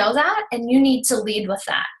need to know that, and you need to lead with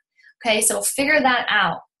that. Okay, so figure that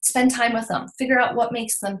out. Spend time with them. Figure out what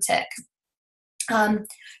makes them tick.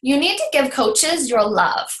 You need to give coaches your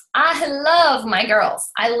love. I love my girls.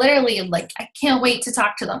 I literally, I can't wait to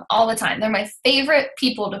talk to them all the time. They're my favorite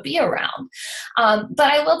people to be around.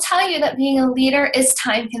 But I will tell you that being a leader is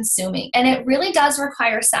time consuming, and it really does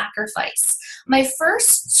require sacrifice. My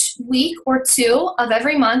first week or 2 of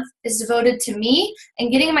every month is devoted to me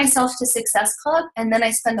and getting myself to Success Club, and then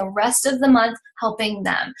I spend the rest of the month helping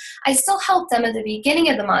them. I still help them at the beginning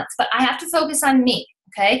of the month, but I have to focus on me.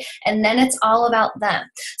 Okay. And then it's all about them.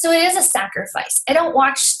 So it is a sacrifice. I don't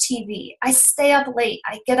watch TV. I stay up late.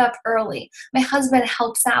 I get up early. My husband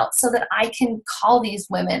helps out so that I can call these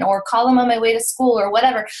women or call them on my way to school or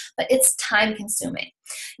whatever, but it's time consuming.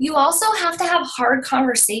 You also have to have hard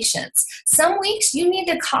conversations. Some weeks you need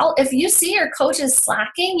to call, if you see your coach is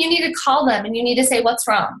slacking, you need to call them and you need to say, what's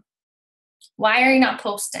wrong? Why are you not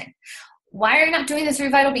posting? Why are you not doing the 3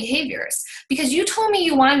 vital behaviors? Because you told me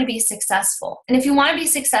you wanted to be successful. And if you want to be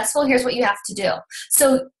successful, here's what you have to do.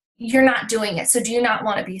 So you're not doing it. So do you not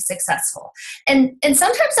want to be successful? And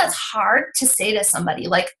sometimes that's hard to say to somebody,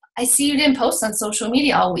 like, I see you didn't post on social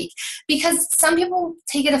media all week, because some people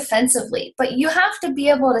take it offensively. But you have to be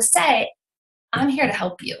able to say, I'm here to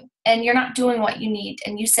help you, and you're not doing what you need,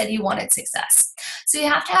 and you said you wanted success. So you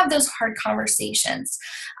have to have those hard conversations.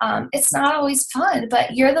 It's not always fun,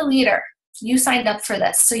 but you're the leader. You signed up for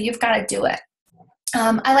this, so you've got to do it.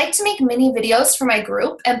 I like to make mini videos for my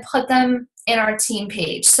group and put them in our team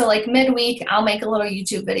page. So like midweek, I'll make a little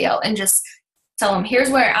YouTube video and just tell them, here's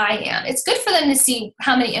where I am. It's good for them to see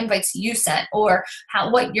how many invites you sent, or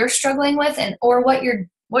what you're struggling with, and or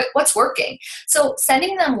what's working. So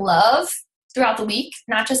sending them love throughout the week,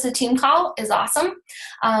 not just a team call, is awesome.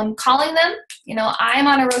 Calling them, I'm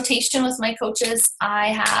on a rotation with my coaches. I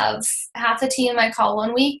have half the team I call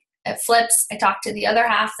one week. It flips. I talk to the other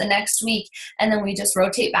half the next week, and then we just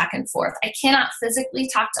rotate back and forth. I cannot physically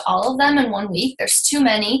talk to all of them in one week. There's too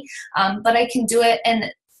many, but I can do it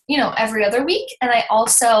every other week. And I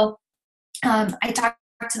also, I talk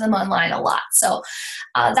to them online a lot. So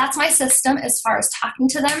that's my system as far as talking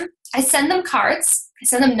to them. I send them cards. I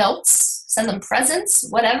send them notes, send them presents,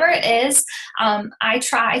 whatever it is. I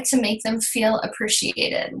try to make them feel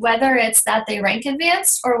appreciated, whether it's that they rank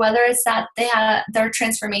advanced, or whether it's that their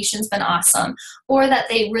transformation's been awesome, or that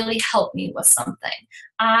they really helped me with something.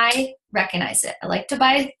 I recognize it. I like to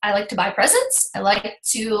buy presents. I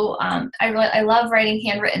love writing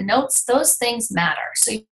handwritten notes. Those things matter.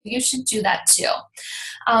 So you should do that too.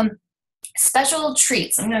 Special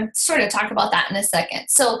treats. I'm going to sort of talk about that in a second.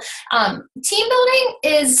 So team building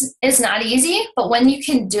is not easy, but when you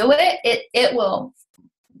can do it, it will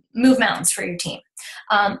move mountains for your team.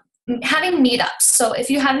 Having meetups. So if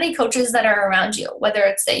you have any coaches that are around you, whether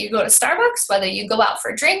it's that you go to Starbucks, whether you go out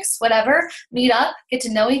for drinks, whatever, meet up, get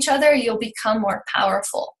to know each other, you'll become more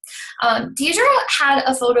powerful. Deidra had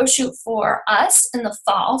a photo shoot for us in the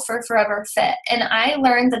fall for Forever Fit, and I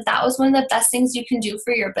learned that was one of the best things you can do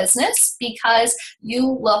for your business, because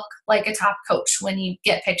you look like a top coach when you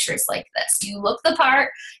get pictures like this. You look the part.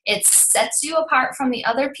 It sets you apart from the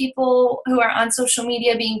other people who are on social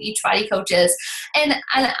media being Beachbody coaches. And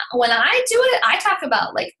when I do it, I talk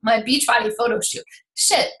about like my Beachbody photo shoot.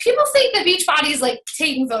 Shit, people think that Beachbody is like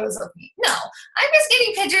taking photos of me. No, I'm just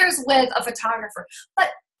getting pictures with a photographer. But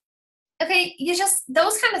okay,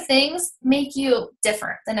 those kind of things make you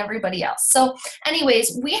different than everybody else. So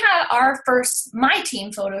anyways, we had my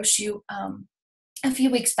team photo shoot a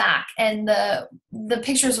few weeks back, and the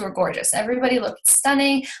pictures were gorgeous. Everybody looked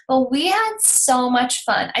stunning, but we had so much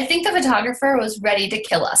fun. I think the photographer was ready to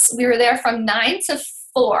kill us. We were there from 9 to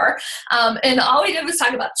 4. And all we did was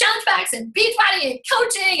talk about challenge packs and Beachbody and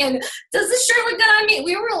coaching and does this shirt look good on me?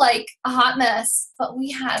 We were like a hot mess, but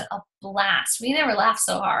we had a blast. We never laughed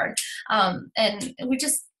so hard. And we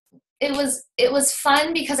just, it was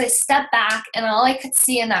fun because I stepped back and all I could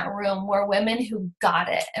see in that room were women who got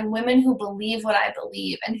it and women who believe what I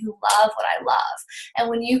believe and who love what I love. And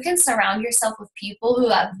when you can surround yourself with people who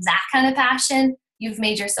have that kind of passion, you've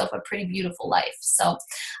made yourself a pretty beautiful life. So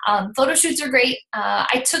photo shoots are great.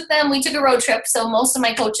 We took a road trip. So most of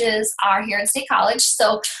my coaches are here in State College.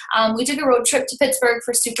 So we took a road trip to Pittsburgh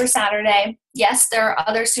for Super Saturday. Yes, there are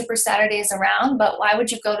other Super Saturdays around, but why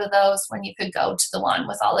would you go to those when you could go to the one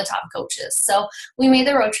with all the top coaches? So we made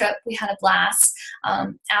the road trip. We had a blast.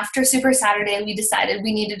 After Super Saturday, we decided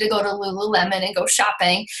we needed to go to Lululemon and go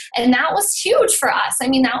shopping. And that was huge for us. I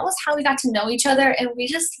mean, that was how we got to know each other. And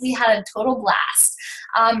we had a total blast.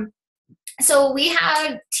 So we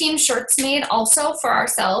had team shirts made also for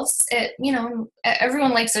ourselves.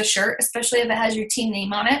 Everyone likes a shirt, especially if it has your team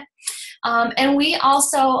name on it. And we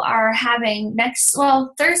also are having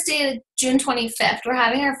Thursday, June 25th, we're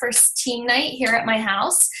having our first team night here at my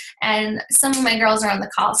house. And some of my girls are on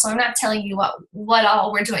the call, so I'm not telling you what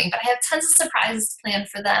all we're doing, but I have tons of surprises planned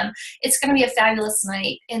for them. It's going to be a fabulous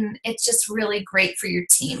night, and it's just really great for your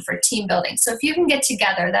team, for team building. So if you can get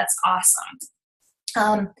together, that's awesome.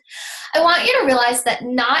 I want you to realize that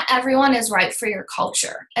not everyone is right for your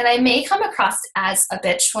culture. And I may come across as a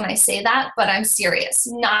bitch when I say that, but I'm serious.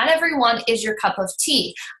 Not everyone is your cup of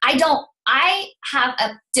tea. I have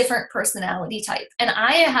a different personality type, and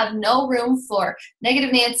I have no room for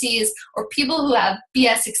negative Nancy's or people who have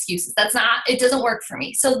BS excuses. It doesn't work for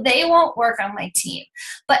me. So they won't work on my team.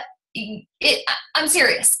 But I'm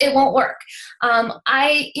serious. It won't work.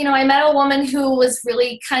 I met a woman who was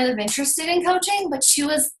really kind of interested in coaching, but she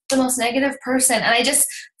was the most negative person. And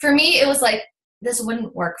for me, it was like, this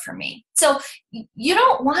wouldn't work for me. So you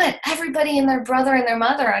don't want everybody and their brother and their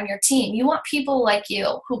mother on your team. You want people like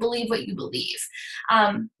you who believe what you believe.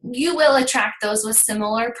 You will attract those with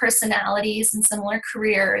similar personalities and similar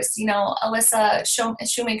careers. Alyssa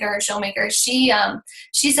Shoemaker,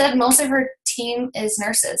 she said most of her team is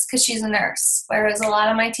nurses because she's a nurse, whereas a lot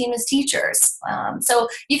of my team is teachers. So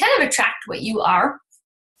you kind of attract what you are.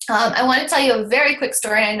 I want to tell you a very quick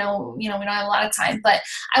story. I know, we don't have a lot of time, but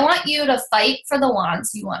I want you to fight for the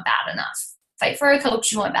wands you want bad enough. Fight for a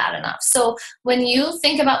coach you want bad enough. So when you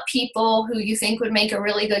think about people who you think would make a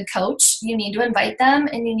really good coach, you need to invite them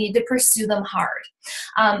and you need to pursue them hard.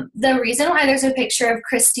 The reason why there's a picture of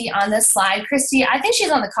Christy on this slide, Christy, I think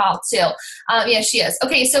she's on the call too. Yeah, she is.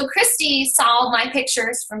 Okay, so Christy saw my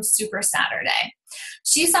pictures from Super Saturday.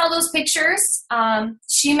 She saw those pictures.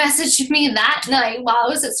 She messaged me that night while I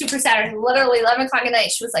was at Super Saturday, literally 11 o'clock at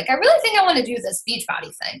night. She was like, I really think I want to do this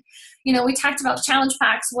Beachbody thing. We talked about challenge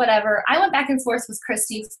packs, whatever. I went back and forth with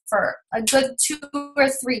Christy for a good 2 or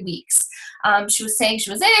 3 weeks. She was saying she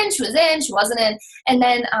was in, she wasn't in. And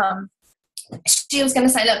then she was going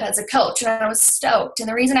to sign up as a coach, and I was stoked. And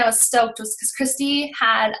the reason I was stoked was because Christy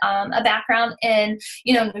had a background in,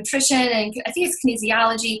 nutrition and I think it's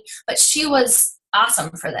kinesiology, but she was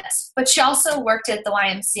awesome for this. But she also worked at the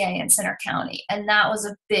YMCA in Center County, and that was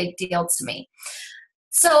a big deal to me.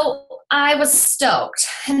 So I was stoked.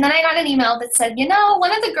 And then I got an email that said,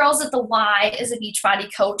 one of the girls at the Y is a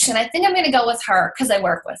Beachbody coach, and I think I'm going to go with her because I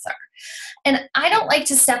work with her. And I don't like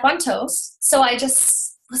to step on toes, so I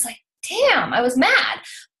just was like, damn, I was mad.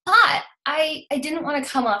 But I didn't want to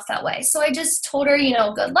come off that way. So I just told her,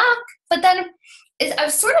 good luck. But then I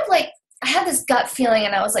was sort of like, I had this gut feeling,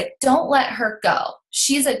 and I was like, don't let her go.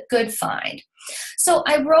 She's a good find. So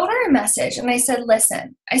I wrote her a message, and I said,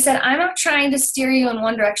 listen, I'm not trying to steer you in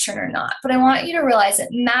one direction or not, but I want you to realize it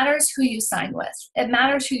matters who you sign with. It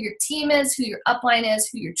matters who your team is, who your upline is,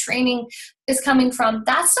 who your training is coming from.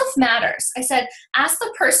 That stuff matters. I said, ask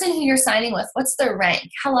the person who you're signing with, what's their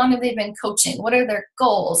rank? How long have they been coaching? What are their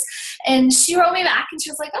goals? And she wrote me back, and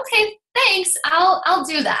she was like, okay, thanks. I'll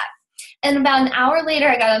do that. And about an hour later,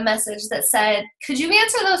 I got a message that said, could you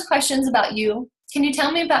answer those questions about you? Can you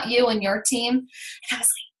tell me about you and your team? And I was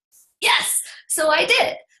like, yes. So I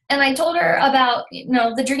did. And I told her about,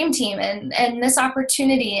 the dream team and this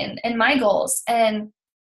opportunity and my goals. And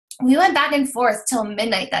we went back and forth till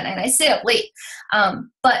midnight that night. I stayed up late.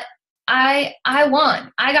 But I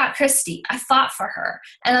won. I got Christy. I fought for her.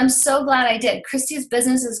 And I'm so glad I did. Christy's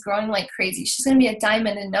business is growing like crazy. She's going to be a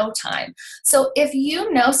diamond in no time. So if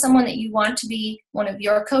you know someone that you want to be one of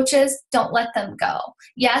your coaches, don't let them go.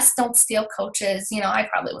 Yes, don't steal coaches. I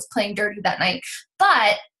probably was playing dirty that night.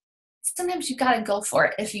 But sometimes you got to go for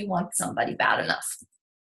it if you want somebody bad enough.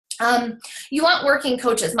 You want working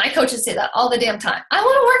coaches. My coaches say that all the damn time. I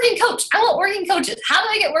want a working coach. I want working coaches. How do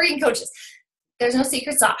I get working coaches? There's no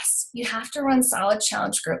secret sauce. You have to run solid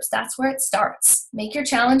challenge groups. That's where it starts. Make your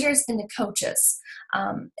challengers into coaches.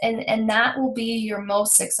 And that will be your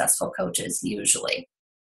most successful coaches usually.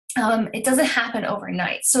 It doesn't happen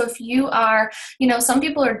overnight. So if you are, some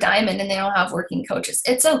people are diamond and they don't have working coaches.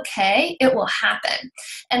 It's okay. It will happen.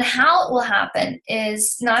 And how it will happen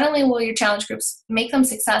is not only will your challenge groups make them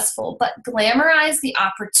successful, but glamorize the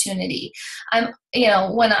opportunity.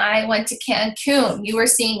 When I went to Cancun, you were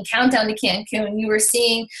seeing Countdown to Cancun. You were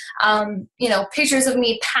seeing, pictures of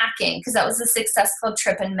me packing because that was a successful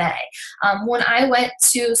trip in May. When I went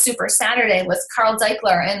to Super Saturday with Carl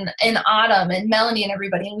Zeichler and Autumn and Melanie and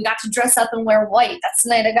everybody, and we got to dress up and wear white. That's the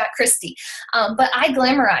night I got Christy. But I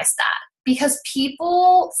glamorized that because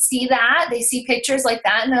people see that. They see pictures like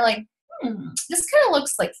that and they're like, this kind of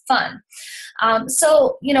looks like fun.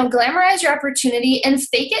 So glamorize your opportunity and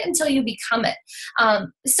fake it until you become it.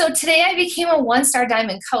 So today I became a 1-star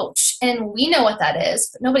diamond coach, and we know what that is,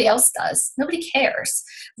 but nobody else does. Nobody cares.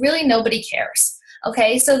 Really, nobody cares.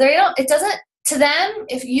 Okay. So it doesn't, to them,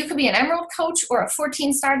 if you could be an emerald coach or a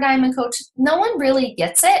 14-star diamond coach, no one really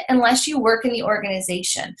gets it unless you work in the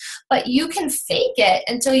organization. But you can fake it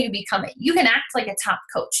until you become it. You can act like a top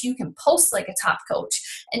coach. You can post like a top coach,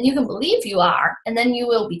 and you can believe you are, and then you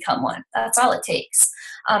will become one. That's all it takes.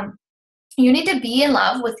 You need to be in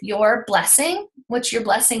love with your blessing, which your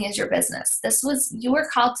blessing is your business. You were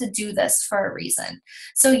called to do this for a reason.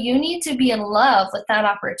 So you need to be in love with that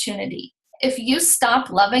opportunity. If you stop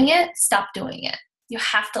loving it, stop doing it. You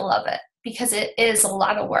have to love it because it is a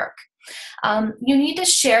lot of work. You need to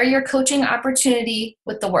share your coaching opportunity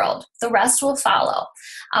with the world. The rest will follow.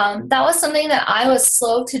 That was something that I was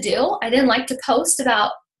slow to do. I didn't like to post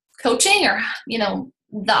about coaching or,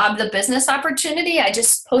 the business opportunity. I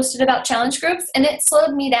just posted about challenge groups, and it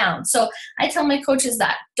slowed me down. So I tell my coaches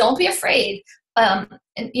that don't be afraid.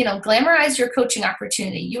 Glamorize your coaching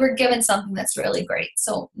opportunity. You were given something that's really great.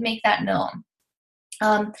 So make that known.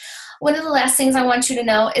 One of the last things I want you to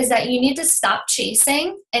know is that you need to stop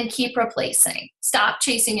chasing and keep replacing. Stop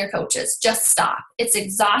chasing your coaches. Just stop. It's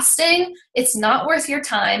exhausting. It's not worth your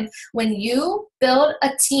time. When you build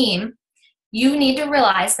a team, you need to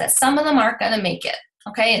realize that some of them aren't going to make it.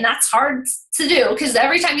 Okay. And that's hard to do because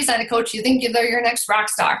every time you sign a coach, you think they're your next rock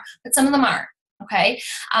star, but some of them aren't. Okay.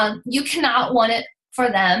 You cannot want it for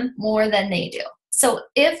them more than they do. So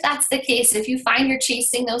if that's the case, if you find you're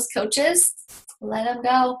chasing those coaches, let them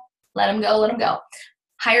go. Let them go. Let them go.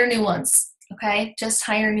 Hire new ones. Okay. Just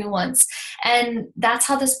hire new ones. And that's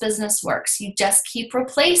how this business works. You just keep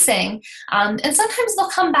replacing. And sometimes they'll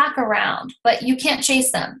come back around, but you can't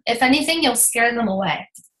chase them. If anything, you'll scare them away.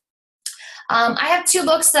 I have 2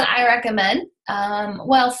 books that I recommend.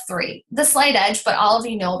 3. The Slight Edge, but all of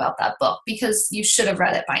you know about that book because you should have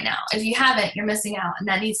read it by now. If you haven't, you're missing out, and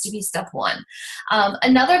that needs to be step 1.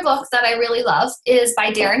 Another book that I really love is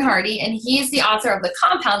by Darren Hardy, and he's the author of The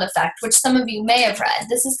Compound Effect, which some of you may have read.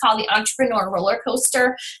 This is called The Entrepreneur Roller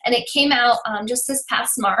Coaster, and it came out just this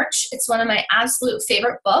past March. It's one of my absolute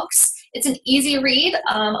favorite books. It's an easy read.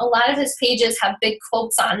 A lot of his pages have big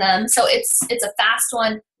quotes on them, so it's a fast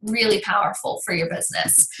one, really powerful for your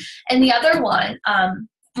business. And the other one,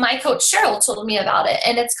 my coach Cheryl told me about it,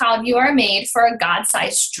 and it's called You Are Made for a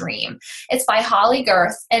God-Sized Dream. It's by Holly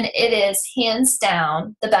Girth, and it is hands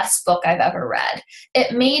down the best book I've ever read.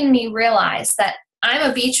 It made me realize that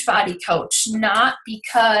I'm a Beachbody coach, not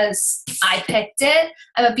because I picked it.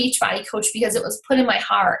 I'm a Beachbody coach because it was put in my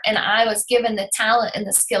heart, and I was given the talent and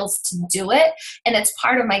the skills to do it, and it's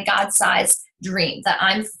part of my God-sized dream that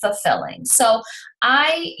I'm fulfilling. So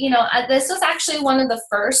this was actually one of the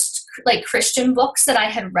first Christian books that I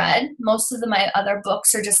had read. Most of my other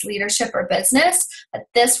books are just leadership or business, but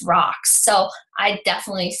this rocks. So I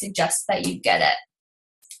definitely suggest that you get it.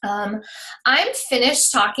 I'm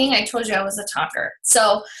finished talking. I told you I was a talker.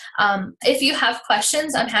 So if you have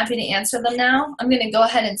questions, I'm happy to answer them now. I'm going to go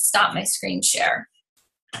ahead and stop my screen share.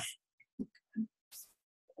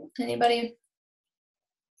 Anybody?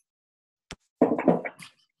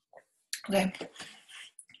 Okay.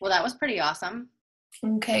 Well, that was pretty awesome.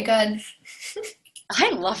 Okay, good.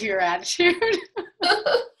 I love your attitude.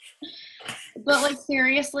 But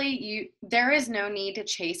seriously, there is no need to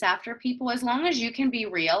chase after people. As long as you can be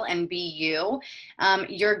real and be you,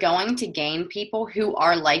 you're going to gain people who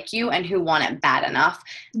are like you and who want it bad enough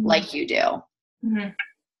like you do. Mm-hmm.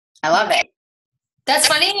 I love it. That's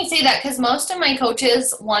funny you say that because most of my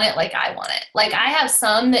coaches want it like I want it. I have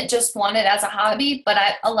some that just want it as a hobby, but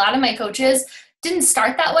a lot of my coaches didn't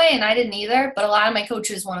start that way, and I didn't either, but a lot of my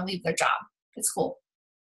coaches want to leave their job. It's cool.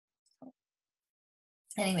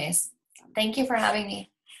 anyways, thank you for having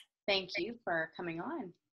me. Thank you for coming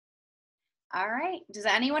on. All right. Does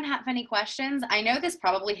anyone have any questions? I know this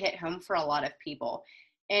probably hit home for a lot of people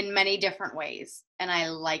in many different ways, and I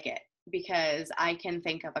like it because I can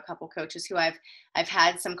think of a couple coaches who I've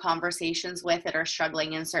had some conversations with that are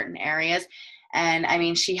struggling in certain areas. And I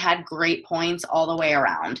mean, she had great points all the way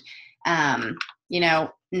around.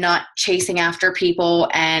 Not chasing after people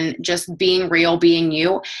and just being real, being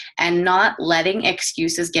you, and not letting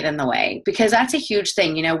excuses get in the way, because that's a huge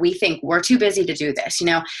thing. We think we're too busy to do this.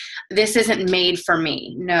 This isn't made for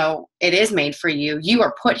me. No, it is made for you. You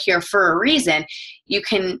are put here for a reason. You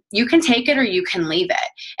can take it or you can leave it.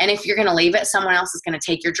 And if you're going to leave it, someone else is going to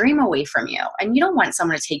take your dream away from you. And you don't want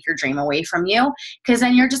someone to take your dream away from you, because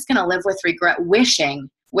then you're just going to live with regret, wishing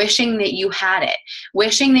that you had it,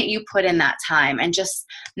 wishing that you put in that time and just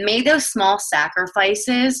made those small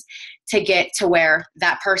sacrifices to get to where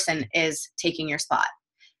that person is taking your spot.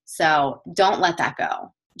 So don't let that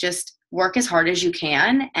go. Just work as hard as you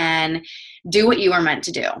can and do what you are meant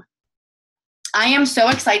to do. I am so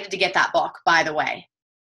excited to get that book, by the way.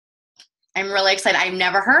 I'm really excited. I've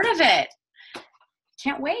never heard of it.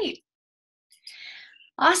 Can't wait.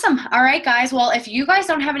 Awesome. All right, guys. Well, if you guys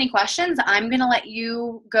don't have any questions, I'm going to let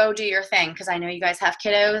you go do your thing, because I know you guys have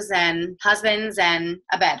kiddos and husbands and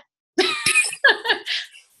a bed.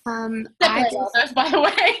 By the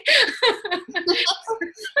way.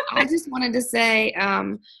 I just wanted to say,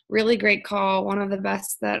 really great call. One of the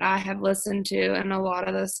best that I have listened to, and a lot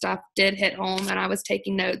of the stuff did hit home, and I was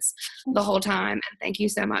taking notes the whole time. And thank you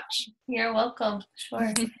so much. You're welcome.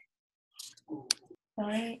 Sure. All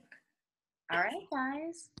right. All right,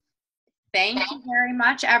 guys. Thank you very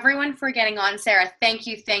much, everyone, for getting on. Sarah, thank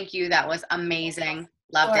you. That was amazing.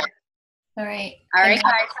 Loved it. All right. All right,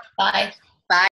 guys. Bye.